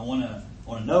 I want to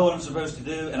know what I'm supposed to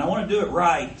do, and I want to do it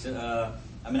right.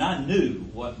 I knew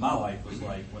what my life was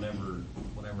like whenever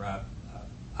I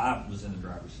was in the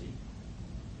driver's seat.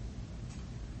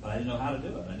 But I didn't know how to do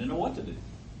it. I didn't know what to do.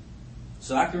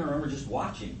 So I can remember just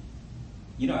watching.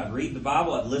 I'd read the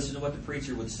Bible, I'd listen to what the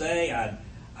preacher would say, and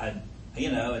I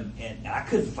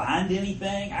couldn't find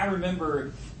anything. I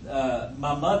remember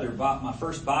my mother bought my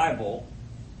first Bible,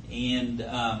 and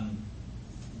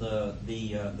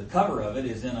the cover of it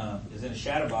is in a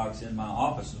shadow box in my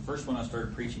office. The first one I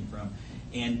started preaching from,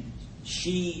 and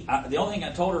the only thing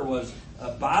I told her was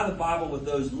buy the Bible with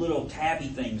those little tabby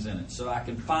things in it, so I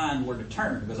can find where to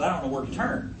turn, because I don't know where to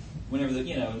turn. Whenever the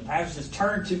pastor says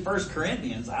turn to 1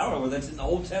 Corinthians, I don't know whether that's in the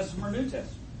Old Testament or New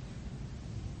Testament.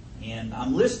 And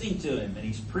I'm listening to him, and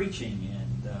he's preaching,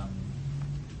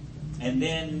 and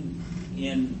then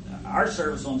in our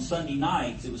service on Sunday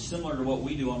nights, it was similar to what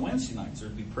we do on Wednesday nights. There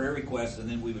would be prayer requests, and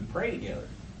then we would pray together.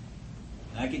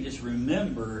 And I can just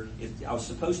remember, I was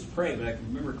supposed to pray, but I can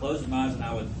remember closing my eyes, and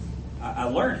I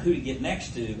learned who to get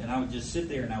next to, and I would just sit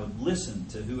there and I would listen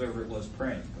to whoever it was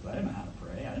praying, because I didn't know how to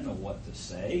pray. I didn't know what to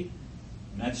say.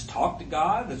 I just talk to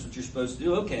God. That's what you're supposed to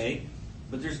do. Okay.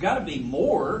 But there's got to be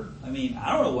more. I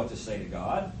don't know what to say to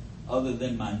God other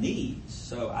than my needs.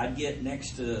 So I'd get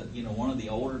next to, one of the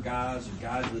older guys, or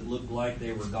guys that looked like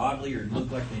they were godly or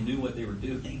looked like they knew what they were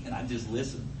doing, and I'd just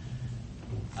listen.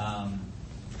 And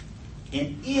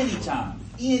any time,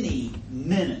 any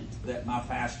minute that my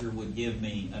pastor would give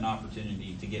me an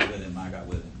opportunity to get with him, I got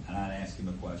with him. And I'd ask him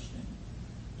a question.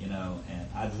 And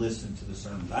I'd listen to the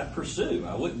sermons. I'd pursue.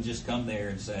 I wouldn't just come there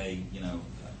and say,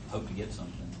 hope to get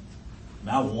something.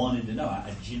 I wanted to know.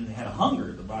 I genuinely had a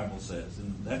hunger, the Bible says,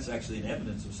 and that's actually an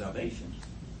evidence of salvation.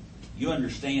 You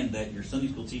understand that your Sunday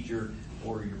school teacher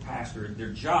or your pastor, their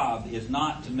job is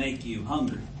not to make you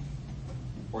hungry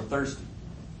or thirsty.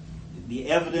 The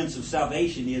evidence of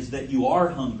salvation is that you are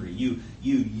hungry. You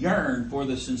yearn for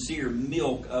the sincere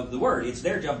milk of the Word. It's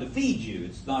their job to feed you.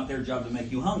 It's not their job to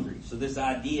make you hungry. So this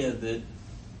idea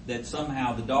that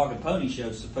somehow the dog and pony show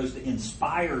is supposed to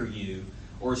inspire you,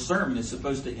 or a sermon is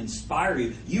supposed to inspire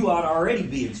you, you ought to already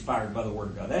be inspired by the Word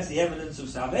of God. That's the evidence of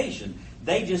salvation.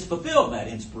 They just fulfill that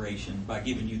inspiration by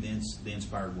giving you the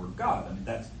inspired Word of God.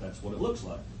 That's what it looks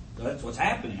like. So that's what's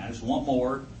happening. I just want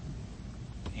more.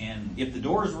 And if the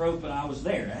doors were open, I was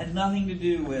there. It had nothing to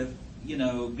do with, being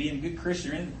a good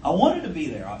Christian or anything. I wanted to be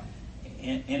there.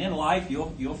 And in life,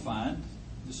 you'll find,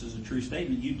 this is a true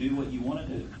statement, you do what you want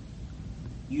to do.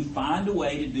 You find a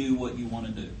way to do what you want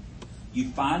to do. You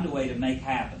find a way to make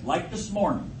happen. Like this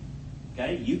morning.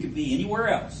 Okay? You could be anywhere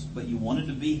else, but you wanted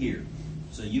to be here.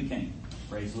 So you came.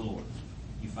 Praise the Lord.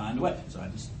 You find a way. So I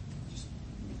just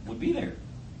would be there.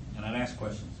 And I'd ask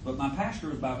questions. But my pastor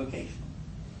was bivocational.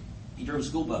 He drove a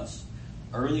school bus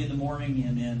early in the morning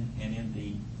and in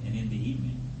the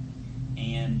evening.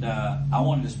 And I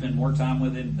wanted to spend more time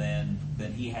with him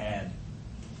than he had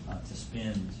to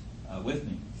spend with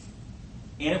me.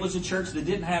 And it was a church that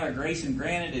didn't have a Grace and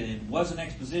Granite, and it wasn't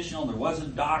expositional, there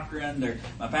wasn't doctrine.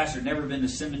 My pastor had never been to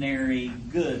seminary.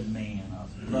 Good man. I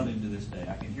love him to this day.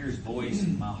 I can hear his voice,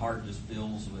 and my heart just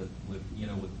fills with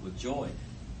joy.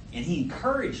 And he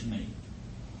encouraged me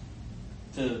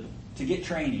to get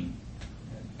training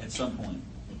at some point,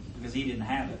 because he didn't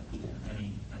have it, and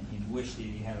he wished that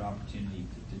he had an opportunity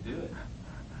to do it.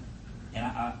 And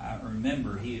I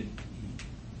remember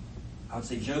I would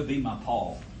say, Joe, be my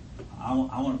Paul. I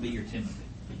want to be your Timothy.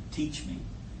 Teach me.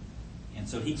 And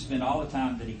so he'd spend all the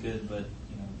time that he could, but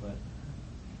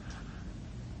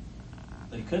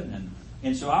he couldn't.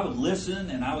 And so I would listen,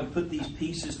 and I would put these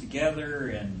pieces together,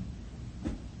 and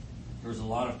there was a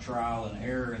lot of trial and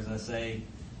error, as I say.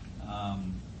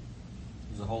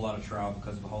 There's a whole lot of trial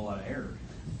because of a whole lot of error.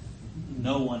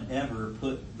 No one ever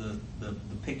put the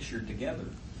picture together.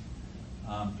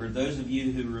 For those of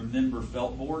you who remember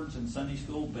felt boards in Sunday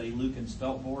school, Betty Lucan's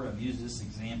felt board, I've used this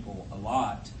example a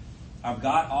lot. I've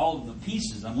got all of the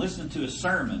pieces. I'm listening to a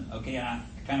sermon, okay, and I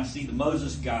kind of see the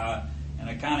Moses guy, and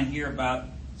I kind of hear about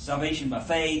salvation by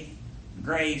faith,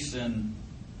 grace, and,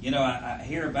 I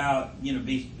hear about,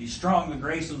 be strong in the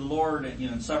grace of the Lord, and,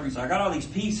 and suffering. So I got all these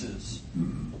pieces,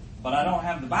 but I don't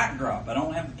have the backdrop. I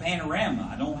don't have the panorama.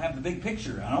 I don't have the big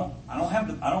picture. I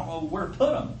don't know where to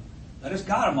put them. I just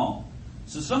got them all.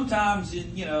 So sometimes,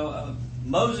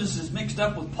 Moses is mixed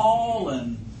up with Paul,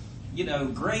 and,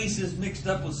 grace is mixed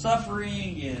up with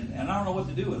suffering, and I don't know what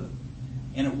to do with it.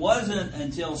 And it wasn't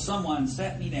until someone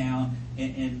sat me down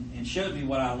and showed me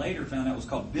what I later found out was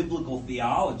called biblical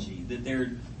theology, that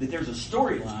there's a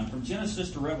storyline from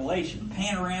Genesis to Revelation, the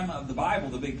panorama of the Bible,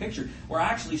 the big picture, where I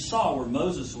actually saw where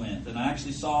Moses went, and I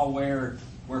actually saw where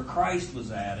Christ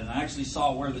was at, and I actually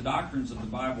saw where the doctrines of the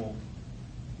Bible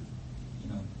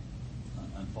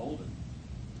unfolded.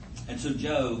 And so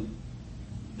Joe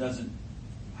doesn't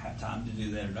have time to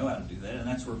do that or know how to do that, and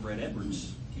that's where Brett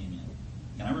Edwards came in.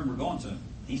 And I remember going to him.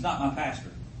 He's not my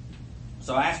pastor.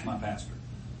 So I asked my pastor.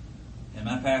 And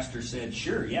my pastor said,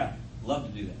 sure, yeah, love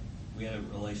to do that. We had a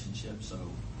relationship, so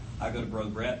I go to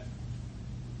Brother Brett,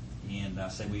 and I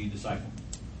say, will you disciple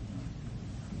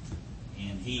me?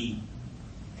 And he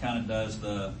kind of does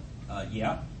the,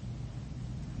 yeah,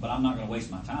 but I'm not going to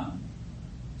waste my time.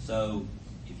 So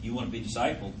if you want to be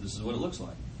discipled, this is what it looks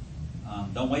like.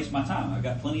 Don't waste my time. I've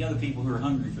got plenty of other people who are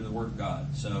hungry for the Word of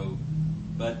God. So,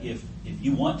 but if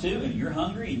you want to and you're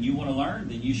hungry and you want to learn,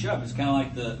 then you show up. It's kind of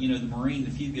like the the Marine,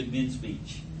 the Few Good Men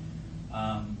speech.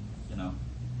 And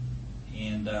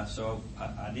so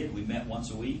I did. We met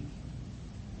once a week,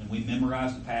 and we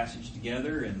memorized a passage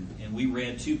together, and we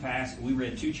read two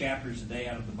chapters a day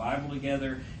out of the Bible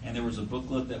together, and there was a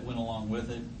booklet that went along with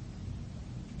it.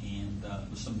 And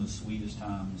it was some of the sweetest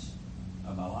times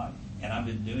of my life. And I've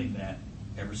been doing that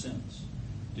ever since.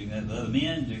 Doing that with other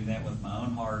men, doing that with my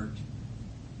own heart.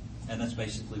 And that's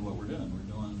basically what we're doing.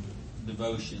 We're doing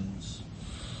devotions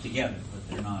together, but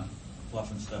they're not fluff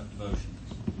and stuff devotions.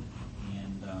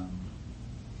 And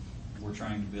we're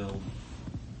trying to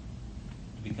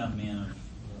become men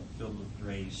filled with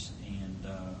grace and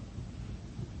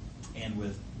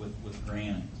with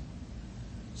granite.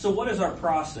 So what is our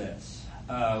process?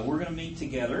 We're going to meet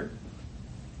together.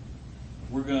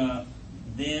 We're going to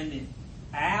then,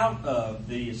 out of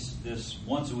this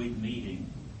once a week meeting,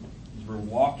 as we're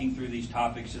walking through these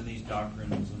topics and these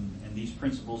doctrines and these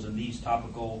principles and these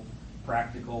topical,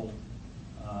 practical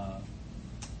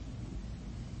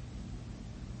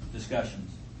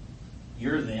discussions,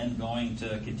 you're then going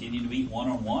to continue to meet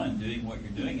one-on-one doing what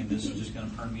you're doing, and this is just going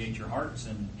to permeate your hearts,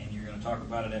 and you're going to talk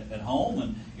about it at home,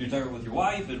 and you're going to talk about it with your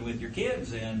wife and with your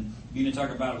kids, and you're going to talk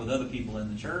about it with other people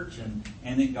in the church, and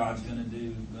then God's going to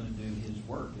do His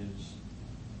work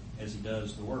as He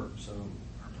does the work. So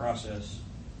our process,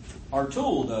 our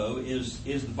tool though is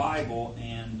the Bible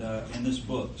and this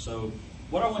book. So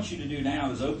what I want you to do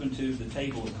now is open to the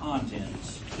table of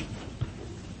contents.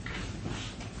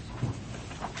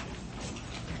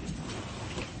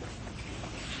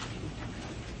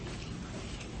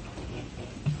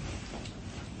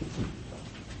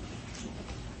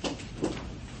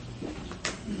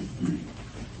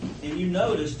 And you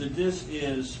notice that this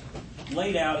is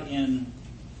laid out in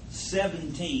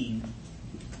 17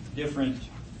 different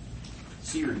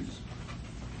series.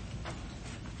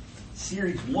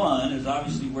 Series 1 is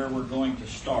obviously where we're going to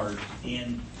start,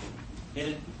 and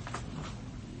it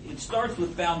starts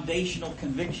with foundational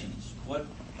convictions.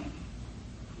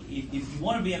 If you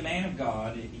want to be a man of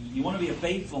God, you want to be a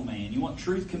faithful man, you want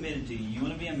truth committed to you, you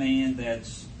want to be a man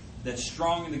that's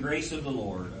strong in the grace of the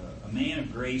Lord, a man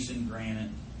of grace and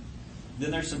granite, then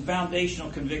there's some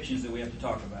foundational convictions that we have to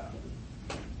talk about.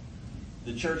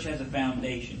 The church has a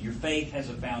foundation. Your faith has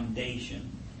a foundation.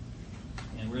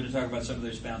 And we're going to talk about some of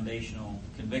those foundational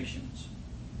convictions.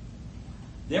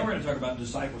 Then we're going to talk about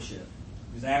discipleship.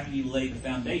 Because after you lay the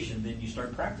foundation, then you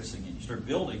start practicing it. You start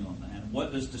building on that. And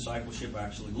what does discipleship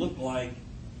actually look like?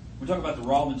 We're talking about the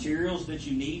raw materials that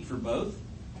you need for both.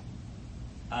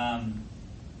 And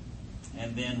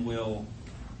then we'll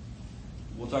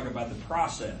talk about the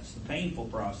process, the painful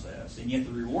process, and yet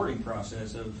the rewarding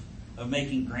process of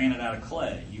making granite out of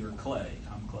clay. You are clay.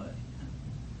 I'm clay.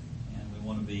 And we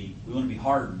want to be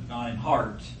hardened, not in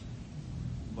heart,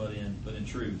 but in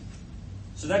truth.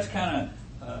 So that's kind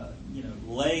of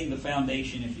laying the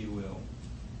foundation, if you will.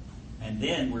 And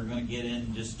then we're going to get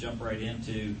in, just jump right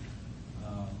into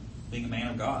being a man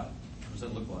of God. What does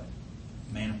that look like?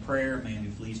 A man of prayer, a man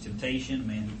who flees temptation, a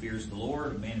man who fears the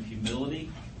Lord, a man of humility.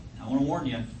 I want to warn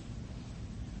you,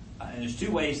 And there's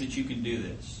two ways that you can do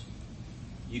this.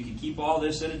 You can keep all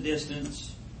this at a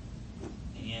distance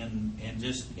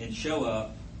and show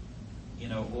up,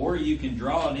 or you can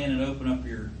draw it in and open up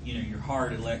your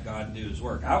heart and let God do His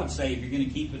work. I would say if you're going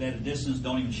to keep it at a distance,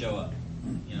 don't even show up.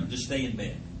 Just stay in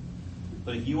bed.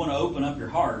 But if you want to open up your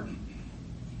heart,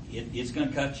 it's going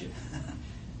to cut you,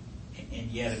 and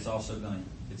yet it's also going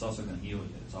to heal you.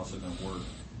 It's also going to work.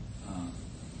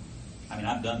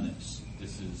 I've done this.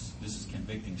 This is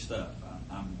convicting stuff.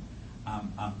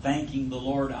 I'm thanking the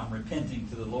Lord. I'm repenting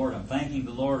to the Lord. I'm thanking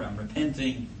the Lord. I'm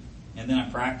repenting, and then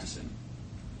I'm practicing.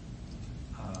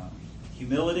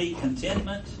 Humility,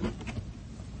 contentment,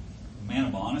 a man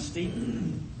of honesty.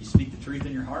 You speak the truth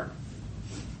in your heart.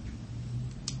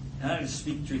 And not just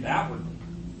speak the truth outwardly.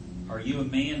 Are you a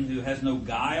man who has no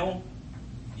guile?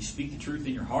 You speak the truth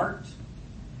in your heart.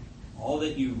 All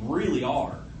that you really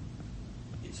are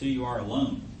is who you are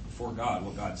alone before God,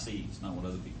 what God sees, not what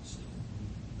other people see.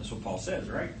 That's what Paul says,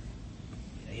 right?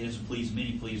 He doesn't please men,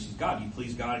 he pleases God. You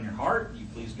please God in your heart. You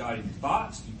please God in your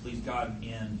thoughts. You please God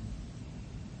in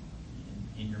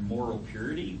your moral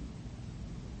purity.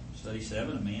 Study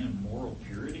 7, a man in moral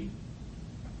purity.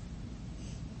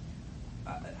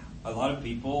 A lot of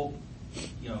people,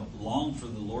 long for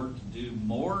the Lord to do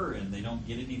more, and they don't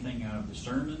get anything out of the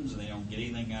sermons, and they don't get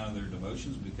anything out of their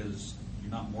devotions because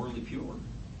you're not morally pure.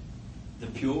 The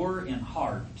pure in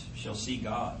heart shall see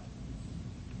God.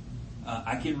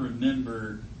 I can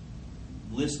remember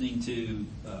listening to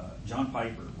John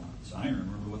Piper once. I don't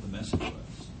remember what the message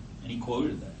was, and he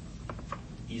quoted that.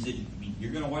 He said,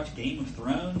 "You're going to watch Game of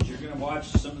Thrones. You're going to watch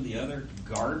some of the other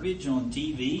garbage on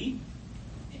TV,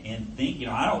 and think,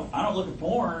 I don't look at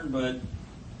porn,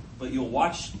 but you'll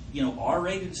watch,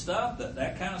 R-rated stuff,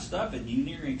 that kind of stuff, and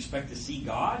you're going to expect to see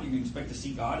God. You're going to expect to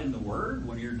see God in the Word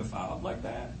when you're defiled like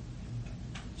that.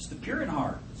 It's the pure in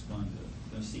heart that's going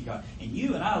to see God. And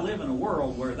you and I live in a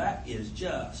world where that is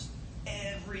just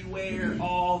everywhere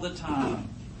all the time.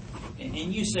 And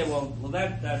you say, well,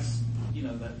 that's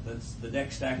the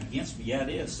deck stacked against me. Yeah, it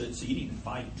is. So you need to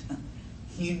fight.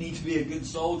 You need to be a good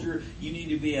soldier. You need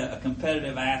to be a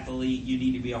competitive athlete. You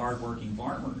need to be a hardworking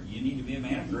farmer. You need to be a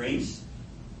man of grace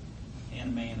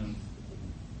and a man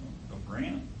of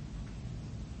granite.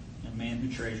 And a man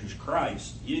who treasures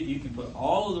Christ. You can put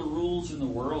all of the rules in the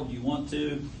world you want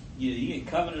to. You get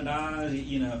covenant eyes.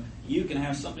 You can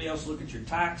have somebody else look at your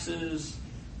taxes.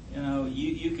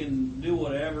 You can do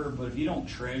whatever. But if you don't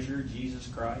treasure Jesus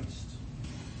Christ,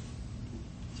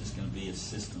 it's just going to be a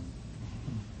system.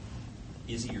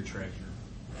 Is he your treasure?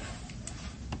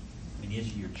 Is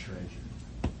he your treasure?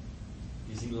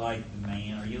 Is he like the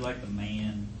man? Are you like the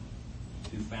man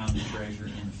who found the treasure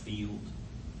in the field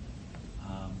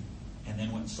and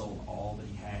then went and sold all that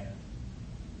he had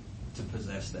to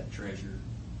possess that treasure?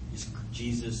 Is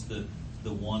Jesus the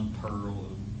one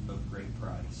pearl of great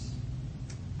price?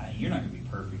 You're not going to be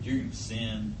perfect. You're going to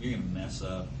sin. You're going to mess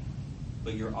up.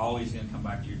 But you're always going to come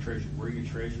back to your treasure. Where your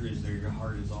treasure is, there your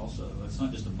heart is also. It's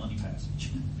not just a money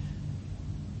passage.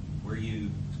 Where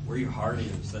your heart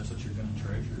is, that's what you're going to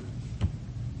treasure.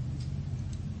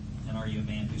 And are you a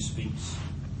man who speaks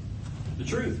the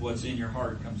truth? What's in your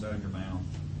heart comes out of your mouth.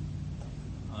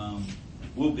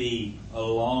 We'll be a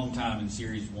long time in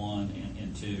Series 1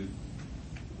 and 2.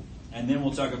 And then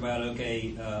we'll talk about,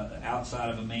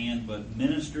 outside of a man, but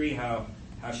ministry, how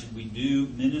should we do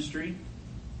ministry?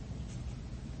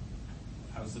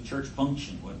 How does the church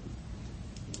function? What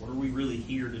are we really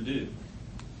here to do?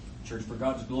 Church for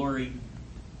God's glory.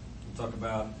 We'll talk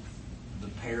about the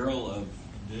peril of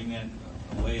doing it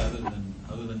a way other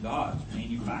than God's,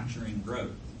 manufacturing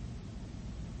growth.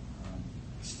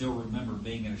 I still remember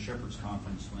being at a shepherd's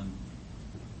conference when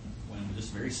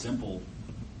just very simple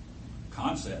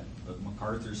concept, but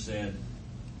MacArthur said,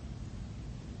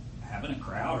 having a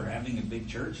crowd or having a big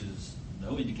church is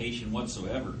no indication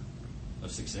whatsoever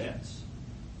of success.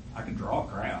 I can draw a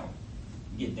crowd.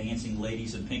 You get dancing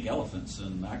ladies and pink elephants,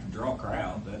 and I can draw a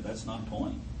crowd. That's not the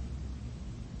point.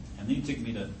 And then he took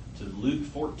me to Luke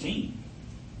 14,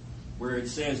 where it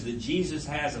says that Jesus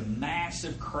has a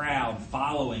massive crowd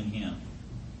following him.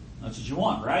 That's what you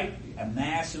want, right? A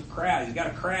massive crowd. He's got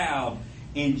a crowd,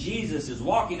 and Jesus is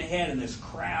walking ahead, and this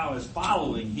crowd is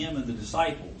following him and the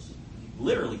disciples.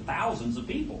 Literally thousands of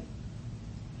people.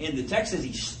 And the text says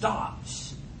he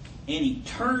stops, and he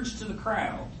turns to the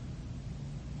crowd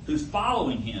who's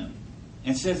following him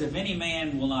and says, if any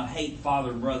man will not hate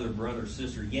father, brother,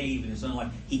 sister, yea, even his own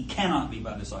life, he cannot be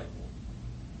my disciple.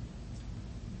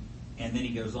 And then he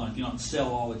goes on, if you don't sell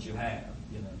all that you have,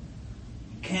 you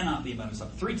cannot be my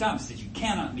disciple. 3 times he says, you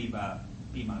cannot be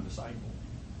my disciple.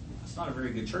 That's not a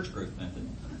very good church growth method.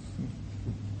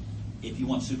 if you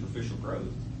want superficial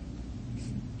growth.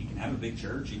 You can have a big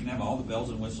church. You can have all the bells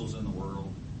and whistles in the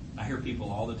world. I hear people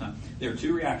all the time. There are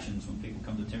two reactions when people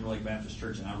come to Timberlake Baptist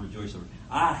Church, and I rejoice over it.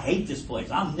 I hate this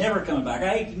place. I'm never coming back.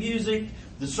 I hate the music.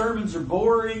 The sermons are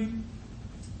boring.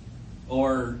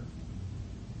 Or,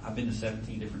 I've been to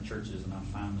 17 different churches, and I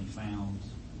finally found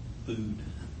food.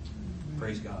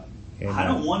 Praise God. Amen. I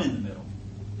don't want in the middle.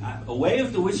 Away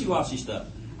with the wishy-washy stuff.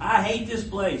 I hate this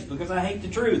place because I hate the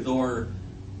truth. Or,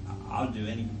 I'll do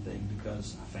anything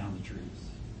because I found the truth.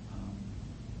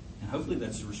 And hopefully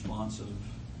that's the response of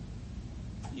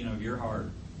your heart.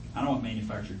 I don't want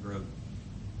manufactured growth.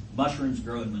 Mushrooms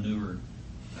grow in manure.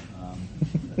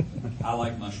 I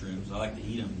like mushrooms. I like to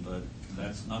eat them, but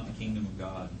that's not the kingdom of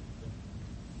God.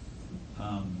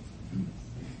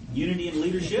 Unity in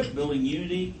leadership, building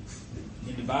unity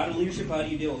in divided leadership. How do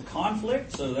you deal with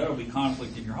conflict? So that'll be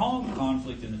conflict in your home,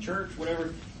 conflict in the church,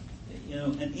 whatever.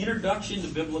 An introduction to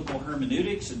biblical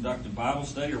hermeneutics, inductive Bible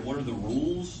study, or what are the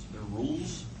rules? There are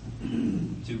rules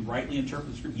to rightly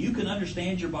interpret the scripture. You can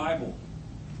understand your Bible.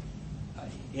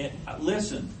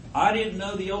 Listen, I didn't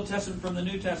know the Old Testament from the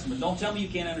New Testament. Don't tell me you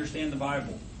can't understand the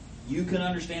Bible. You can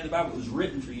understand the Bible. It was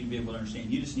written for you to be able to understand.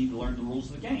 You just need to learn the rules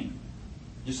of the game.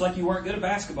 Just like you weren't good at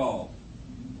basketball.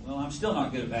 Well, I'm still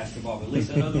not good at basketball, but at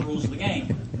least I know the rules of the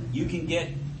game. You can get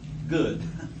good.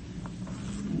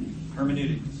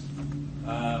 Hermeneutics.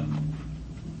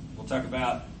 We'll talk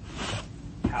about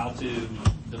how to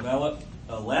develop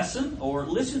a lesson or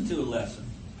listen to a lesson.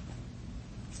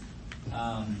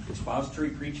 Expository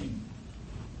preaching.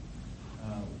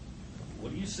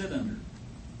 What do you sit under?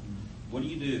 What do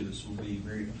you do? This will be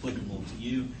very applicable to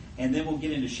you. And then we'll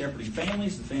get into shepherding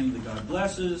families, the family that God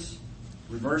blesses,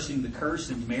 reversing the curse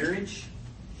in marriage.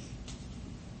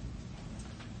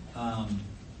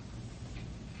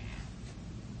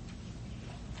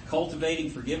 Cultivating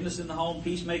forgiveness in the home,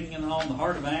 peacemaking in the home, the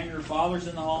heart of anger, fathers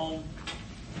in the home.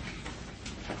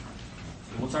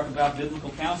 We'll talk about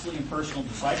biblical counseling and personal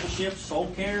discipleship, soul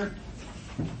care.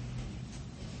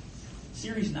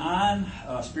 Series 9,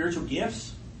 spiritual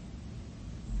gifts.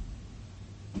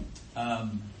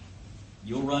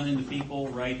 You'll run into people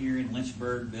right here in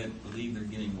Lynchburg that believe they're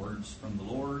getting words from the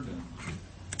Lord. And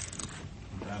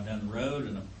drive down the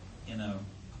road and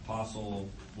apostle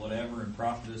whatever and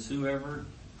prophetess whoever.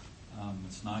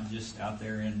 It's not just out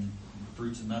there in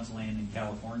fruits and nuts land in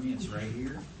California. It's right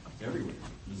here. It's everywhere.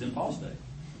 It was in Paul's day.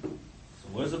 So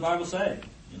what does the Bible say?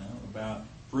 About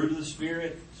fruit of the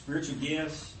Spirit, spiritual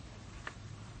gifts,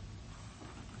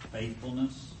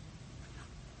 faithfulness,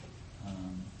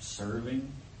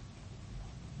 serving.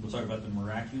 We'll talk about the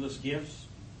miraculous gifts.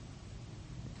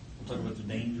 We'll talk about the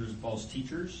dangers of false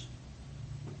teachers.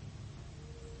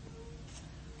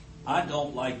 I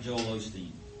don't like Joel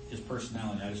Osteen. His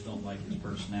personality, I just don't like his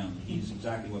personality. He's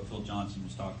exactly what Phil Johnson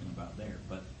was talking about there.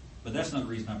 But that's not the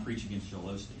reason I preach against Joel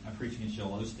Osteen. I preach against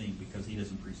Joel Osteen because he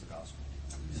doesn't preach the gospel.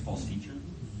 He's a false teacher.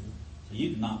 So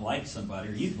you can not like somebody,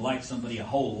 or you can like somebody a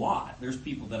whole lot. There's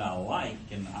people that I like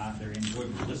and they're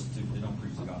enjoyable to listen to, but they don't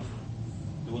preach the gospel.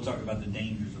 So we'll talk about the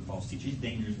dangers of false teachers. He's a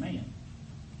dangerous man.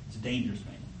 He's a dangerous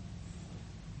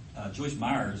man. Joyce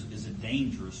Myers is a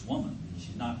dangerous woman.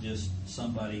 She's not just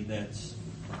somebody that's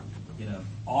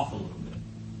off a little bit.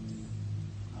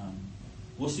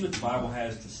 We'll see what the Bible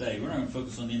has to say. We're not going to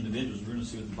focus on the individuals. We're going to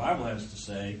see what the Bible has to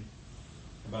say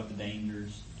about the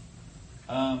dangers.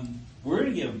 We're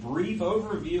going to give a brief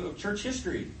overview of church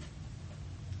history.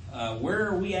 Where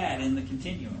are we at in the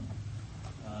continuum?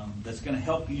 That's going to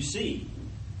help you see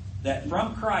that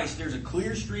from Christ there's a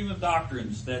clear stream of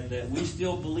doctrines that we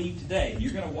still believe today. And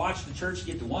you're going to watch the church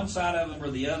get to one side of them or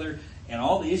the other and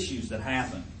all the issues that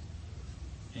happen.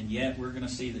 And yet we're going to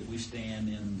see that we stand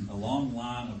in a long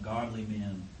line of godly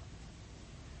men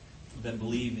that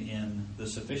believe in the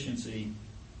sufficiency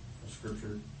of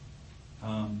Scripture.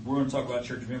 We're going to talk about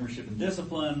church membership and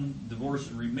discipline, divorce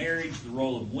and remarriage, the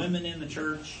role of women in the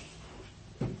church.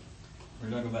 We're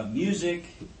going to talk about music,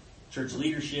 church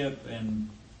leadership, and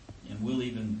we'll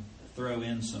even throw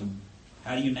in some,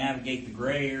 how do you navigate the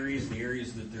gray areas, the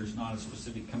areas that there's not a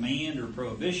specific command or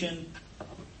prohibition,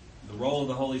 the role of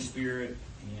the Holy Spirit,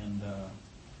 and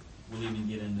we'll even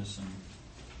get into some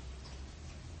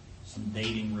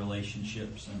dating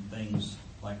relationships and things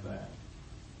like that.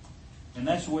 And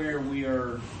that's where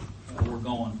we're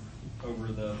going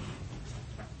over the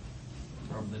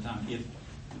time.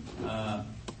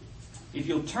 If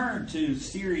you'll turn to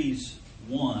Series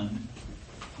 1,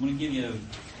 I'm going to give you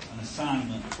an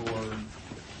assignment for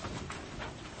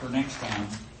next time.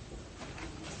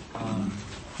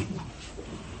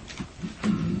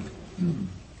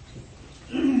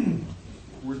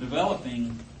 We're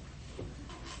developing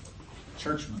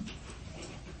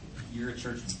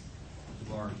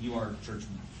You are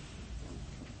churchmen.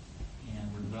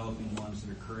 And we're developing ones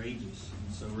that are courageous.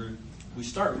 And so we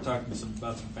start with talking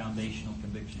about some foundational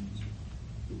convictions.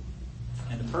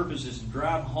 And the purpose is to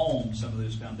drive home some of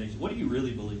those foundations. What do you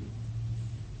really believe?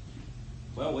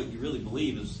 Well, what you really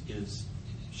believe is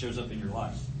shows up in your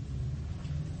life.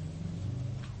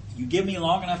 You give me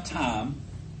long enough time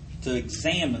to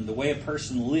examine the way a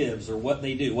person lives or what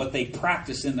they do, what they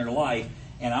practice in their life,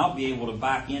 and I'll be able to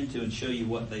back into and show you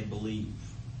what they believe.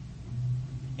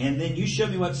 And then you show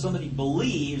me what somebody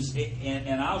believes,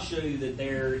 and I'll show you that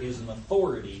there is an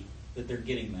authority that they're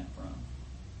getting that from.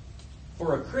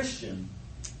 For a Christian,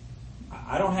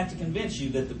 I don't have to convince you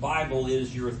that the Bible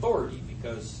is your authority,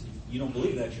 because if you don't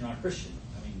believe that, you're not a Christian.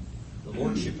 I mean, the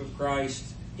Lordship of Christ,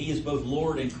 He is both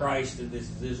Lord and Christ, and this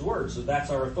is His Word. So that's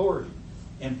our authority.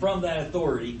 And from that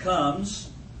authority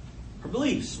comes our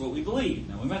beliefs, what we believe.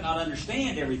 Now, we might not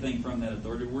understand everything from that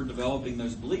authority. We're developing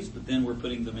those beliefs, but then we're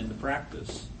putting them into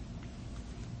practice.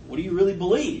 What do you really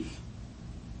believe?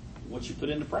 What you put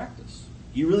into practice.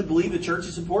 Do you really believe the church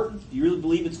is important? Do you really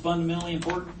believe it's fundamentally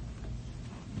important?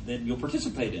 Then you'll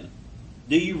participate in it.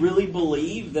 Do you really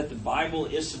believe that the Bible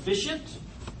is sufficient?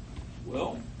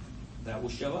 Well, that will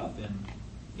show up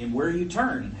in where you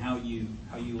turn and how you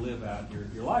live out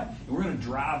your life. And we're going to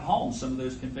drive home some of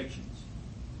those convictions.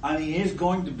 I mean, it is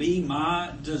going to be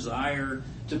my desire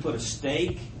to put a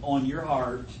stake on your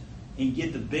heart and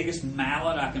get the biggest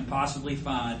mallet I can possibly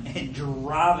find and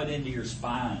drive it into your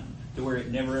spine to where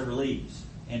it never ever leaves.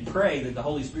 And pray that the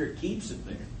Holy Spirit keeps it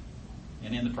there.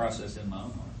 And in the process, in my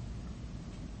own heart.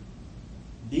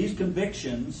 These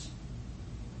convictions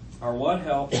are what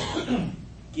helps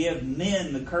give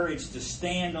men the courage to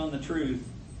stand on the truth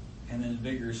and then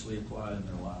vigorously apply it in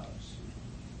their lives.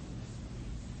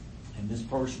 And this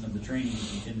portion of the training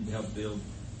is intended to help build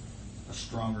a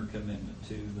stronger commitment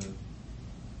to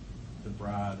the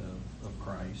bride of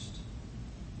Christ.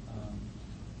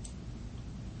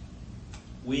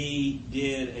 We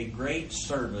did a great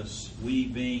service, we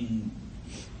being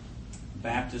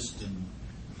Baptist and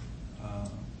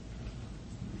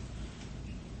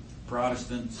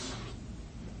Protestants,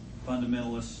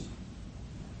 fundamentalists,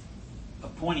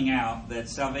 of pointing out that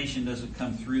salvation doesn't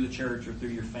come through the church or through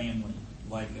your family,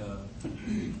 like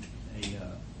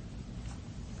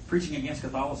preaching against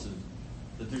Catholicism,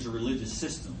 that there's a religious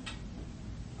system.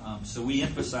 So we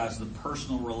emphasize the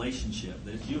personal relationship,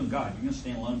 that it's you and God. You're going to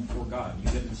stand alone before God.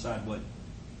 You've got to decide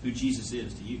who Jesus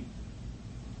is to you.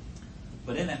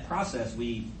 But in that process,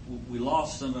 we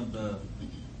lost some of the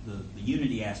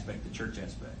unity aspect, the church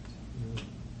aspect.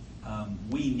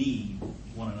 We need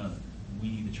one another. We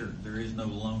need the church. There is no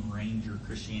Lone Ranger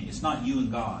Christianity. It's not you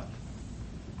and God.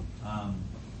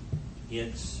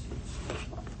 It's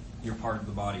you're part of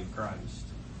the body of Christ.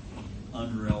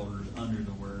 Under elders, under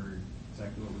the Word.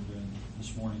 Exactly what we're doing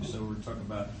this morning. So we're talking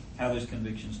about how those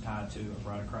convictions tie to a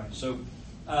bride of Christ. So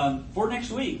for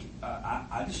next week,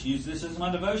 I just use this as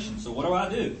my devotion. So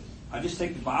what do? I just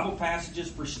take the Bible passages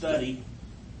for study,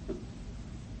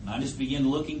 and I just begin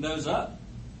looking those up.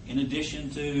 In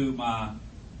addition to my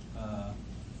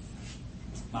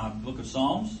book of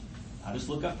Psalms, I just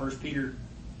look up 1 Peter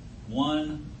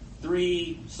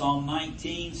 1:3, Psalm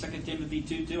 19, 2 Timothy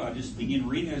 2:2. I just begin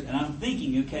reading those, and I'm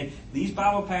thinking, okay, these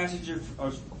Bible passages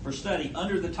are for study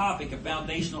under the topic of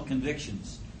foundational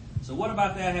convictions. So what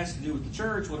about that has to do with the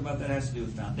church? What about that has to do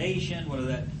with foundation? What does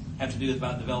that have to do with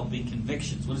about developing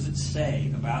convictions? What does it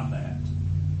say about that?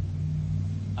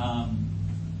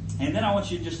 And then I want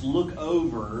you to just look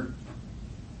over,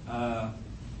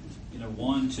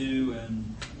 1, 2,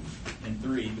 and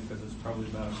 3, because it's probably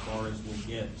about as far as we'll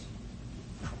get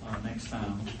next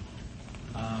time.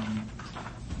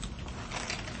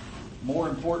 More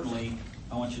importantly,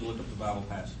 I want you to look up the Bible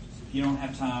passages. If you don't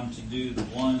have time to do the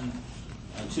 1,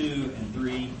 2, and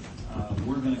 3,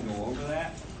 we're going to go over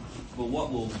that. But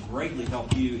what will greatly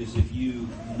help you is if you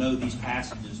know these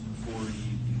passages before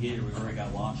you get here. We've already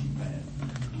got a launching pad.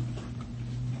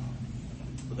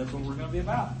 But that's what we're going to be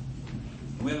about.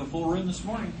 We have a full room this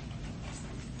morning.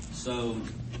 So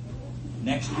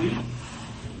next week,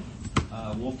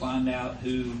 we'll find out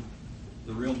who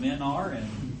the real men are and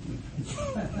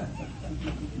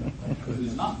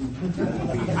who's not.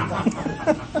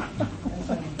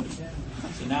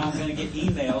 So now I'm going to get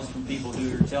emails from people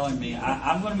who are telling me,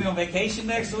 I'm going to be on vacation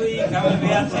next week. I'm going to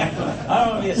be out there. I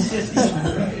don't want to be a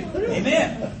sissy.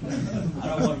 Amen. I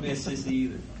don't want to be a sissy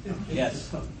either.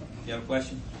 Yes. You have a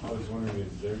question? I was wondering,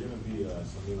 is there going to be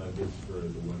something like this for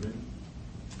the women?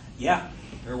 Yeah,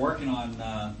 they're working on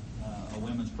a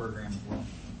women's program as well.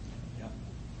 Yeah.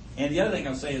 And the other thing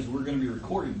I'll say is we're going to be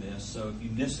recording this, so if you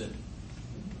miss it,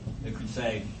 you can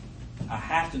say, I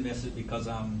have to miss it because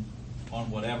I'm on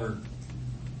whatever,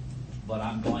 but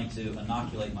I'm going to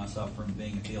inoculate myself from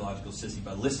being a theological sissy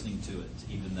by listening to it,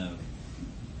 even though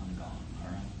I'm gone.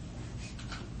 All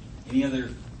right. Any other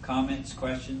comments,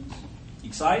 questions?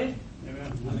 Excited?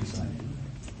 Amen. I'm excited.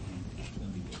 It's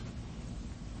going to be good.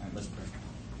 All right, let's pray.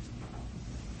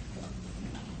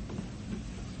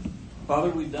 Father,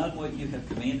 we've done what you have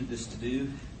commanded us to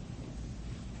do.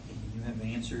 You have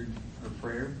answered our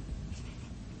prayer.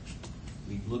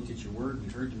 We've looked at your word,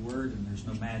 we've heard your word, and there's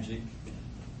no magic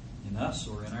in us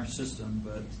or in our system,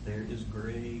 but there is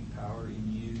great power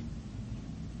in you.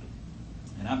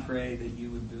 And I pray that you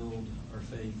would build our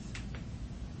faith.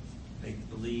 Faith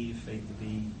to believe, faith to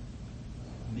be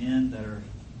men that are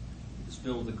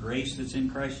filled with the grace that's in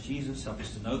Christ Jesus. Help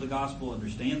us to know the gospel,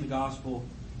 understand the gospel,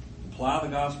 apply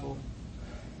the gospel,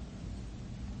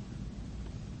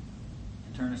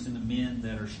 and turn us into men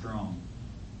that are strong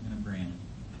and of granite.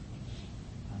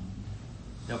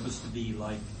 Help us to be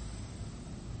like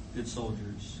good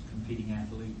soldiers, competing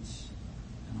athletes,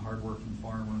 and hardworking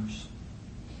farmers.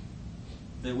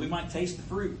 That we might taste the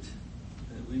fruit.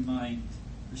 That we might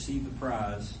receive the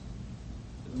prize.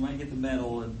 That we might get the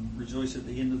medal and rejoice at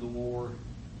the end of the war.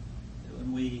 That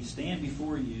when we stand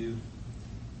before you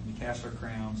and we cast our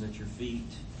crowns at your feet,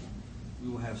 we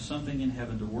will have something in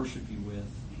heaven to worship you with.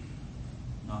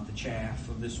 Not the chaff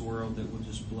of this world that will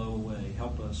just blow away.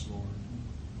 Help us, Lord,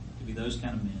 to be those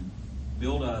kind of men.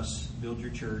 Build us, build your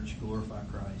church, glorify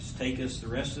Christ. Take us the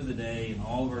rest of the day in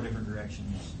all of our different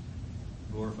directions.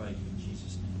 Glorify you in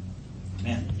Jesus'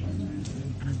 name.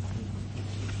 Amen.